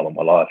at the time of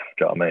my life.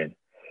 Do you know what I mean?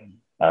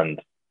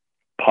 And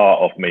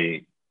part of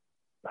me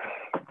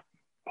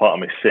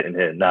sitting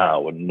here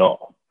now and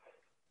not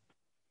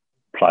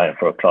playing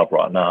for a club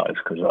right now is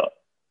because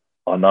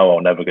I know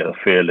I'll never get the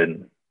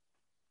feeling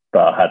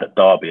that I had at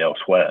Derby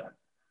elsewhere. Do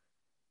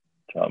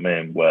you know what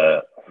I mean?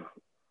 Where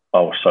I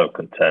was so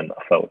content,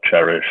 I felt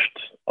cherished,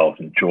 I was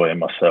enjoying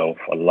myself,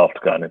 I loved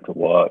going into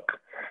work.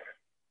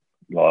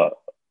 Like,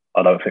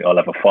 I don't think I'll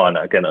ever find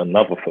that again at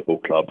another football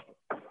club.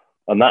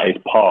 And that is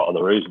part of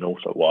the reason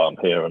also why I'm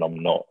here and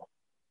I'm not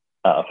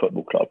at a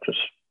football club just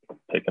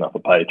picking up a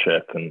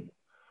paycheck. And do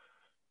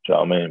you know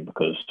what I mean?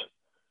 Because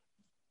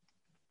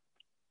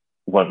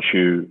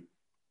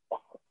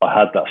I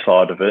had that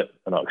side of it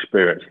and I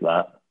experienced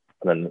that.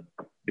 And then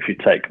if you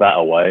take that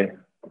away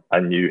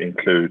and you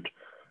include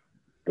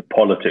the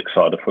politics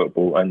side of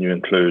football and you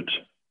include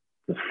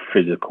the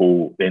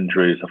physical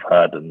injuries I've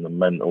had and the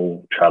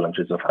mental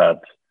challenges I've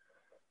had,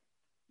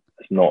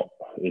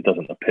 it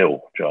doesn't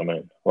appeal. Do you know what I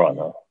mean? Right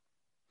now.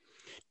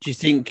 Do you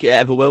think it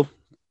ever will? Do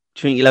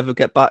you think you'll ever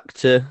get back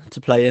to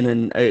playing?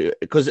 And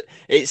because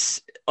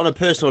it's on a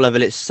personal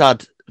level, it's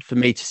sad for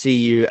me to see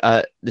you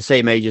at the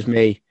same age as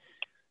me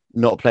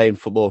not playing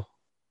football,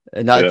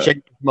 and that's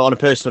on a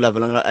personal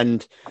level,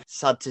 and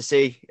sad to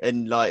see.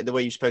 And like the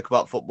way you spoke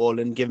about football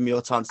and giving me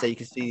your time today, you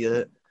can see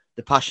the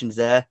passions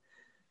there.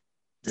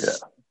 Yeah.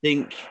 Do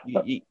you think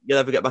you'll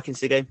ever get back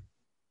into the game?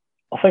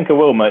 I think I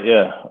will, mate.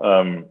 Yeah.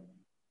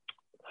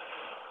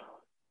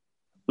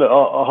 Look,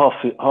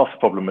 half the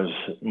problem is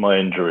my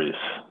injuries.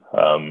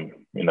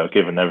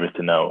 Given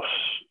everything else,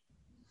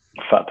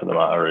 the fact of the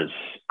matter is,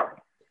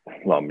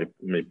 like,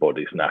 my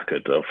body's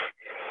knackered.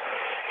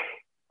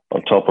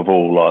 On top of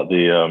all like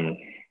the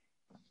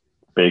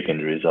big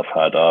injuries I've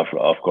had, I've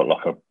got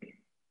like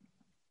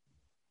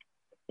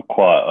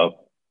quite a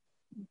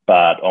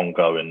bad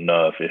ongoing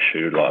nerve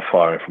issue, like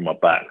firing from my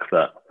back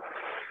that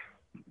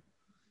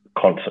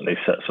constantly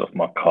sets off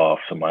my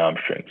calves and my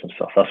hamstrings and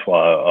stuff. That's why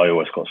I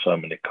always got so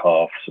many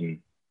calves and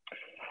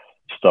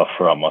stuff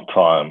throughout my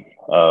time.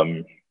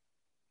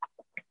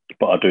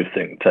 But I do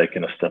think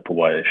taking a step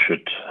away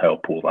should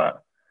help all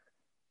that.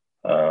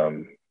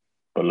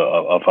 But look,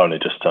 I've only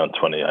just turned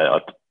 28.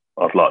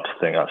 I'd like to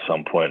think at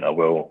some point I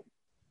will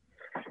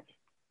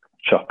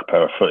chuck a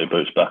pair of footy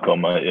boots back on,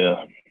 mate.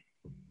 Yeah.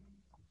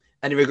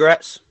 Any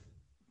regrets?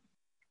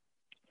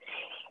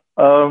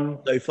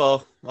 so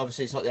far?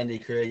 Obviously, it's not the end of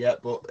your career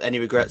yet, but any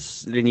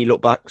regrets when you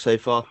look back so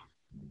far?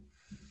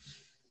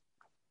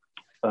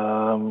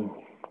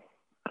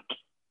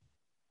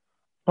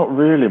 Not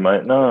really,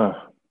 mate. No,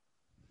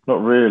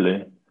 not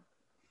really.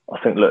 I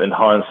think, look, in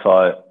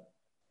hindsight,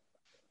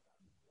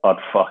 I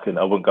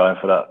wouldn't go in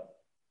for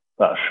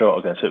that shot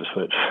against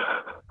Ipswich.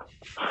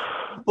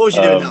 What was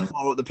you doing that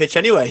far up the pitch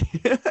anyway?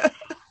 I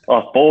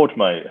was bored,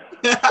 mate.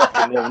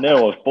 Fucking 0-0, I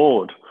was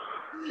bored.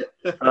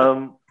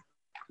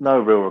 No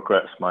real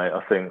regrets, mate.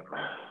 I think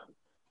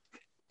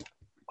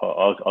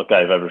I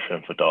gave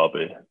everything for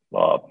Derby.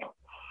 I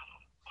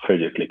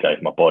physically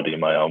gave my body,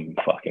 mate. I'm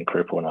fucking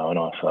crippled now,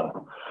 and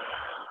so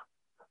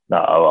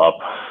no,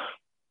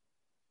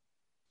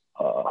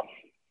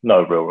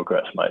 no real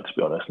regrets, mate. To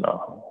be honest,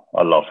 no,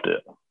 I loved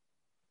it.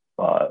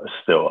 I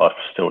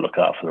still look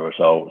out for the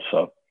results.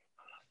 I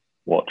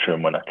watch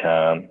them when I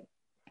can.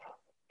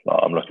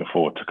 I'm looking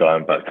forward to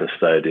going back to the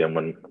stadium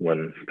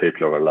when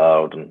people are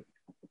allowed, and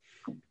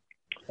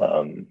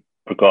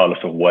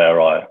regardless of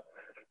where I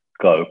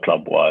go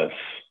club wise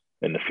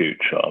in the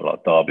future,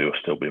 like Derby will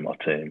still be my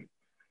team.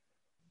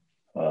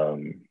 So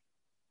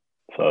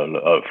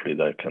look, hopefully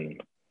they can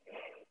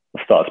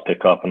start to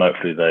pick up, and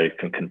hopefully they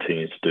can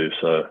continue to do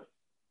so.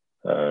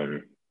 I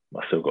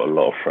still got a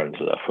lot of friends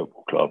at that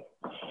football club,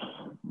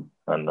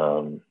 and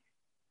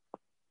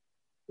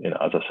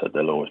as I said,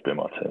 they'll always be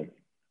my team.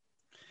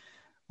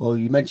 Well,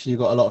 you mentioned you've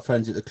got a lot of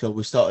friends at the club.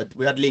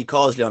 We had Lee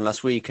Carsley on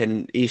last week,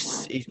 and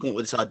he's come up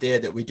with this idea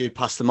that we do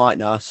pass the mic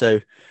now.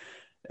 So,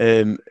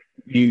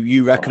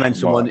 you recommend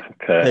someone?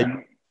 Okay.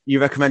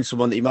 You recommend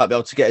someone that you might be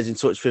able to get us in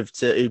touch with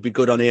who'd be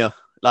good on here?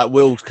 Like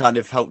Will's kind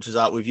of helped us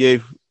out with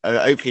you.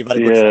 Hopefully, you've had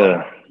a good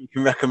time. You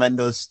can recommend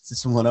us to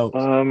someone else.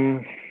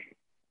 Trying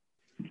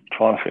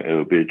to think, it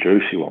would be a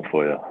juicy one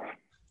for you.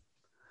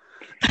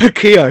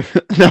 Keogh.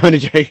 No, I'm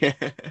joking.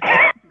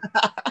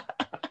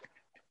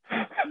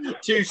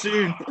 Too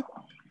soon.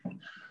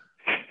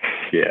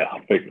 Yeah, I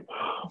think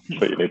you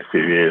need a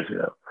few years.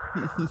 Yeah.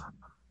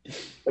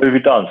 What have you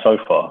done so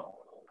far?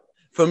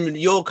 From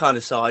your kind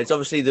of sides,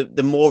 obviously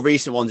the more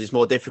recent ones is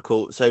more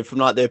difficult. So from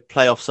like the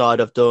playoff side,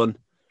 I've done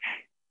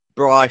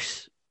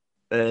Bryce,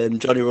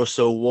 Johnny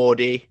Russell,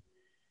 Wardy,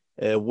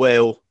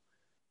 Will.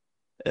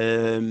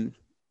 I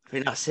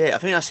think that's it. I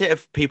think that's it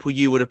of people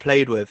you would have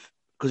played with.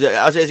 Because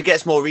as it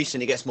gets more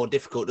recent, it gets more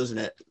difficult, doesn't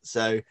it?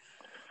 So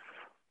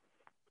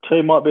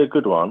He might be a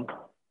good one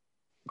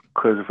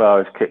because of how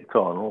he's kicked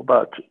on. What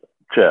about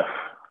Jeff?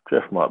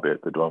 Jeff might be a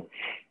good one.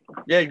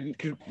 Yeah,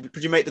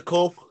 could you make the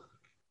call?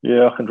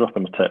 Yeah, I can drop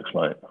him a text,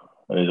 mate.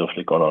 And he's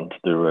obviously gone on to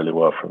do really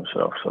well for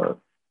himself, so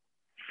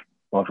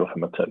I'll drop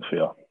him a text for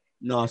you.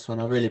 Nice one,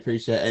 I really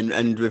appreciate it.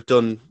 And we've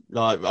done,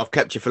 like, I've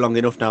kept you for long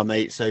enough now,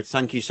 mate. So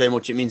thank you so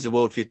much. It means the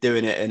world for you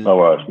doing it. And no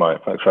worries, mate.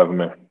 Thanks for having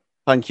me.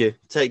 Thank you.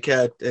 Take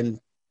care and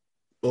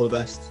all the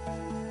best.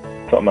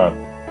 Top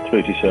man.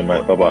 Speak to you soon,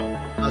 mate. Bye-bye.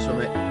 Nice one,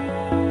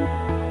 mate.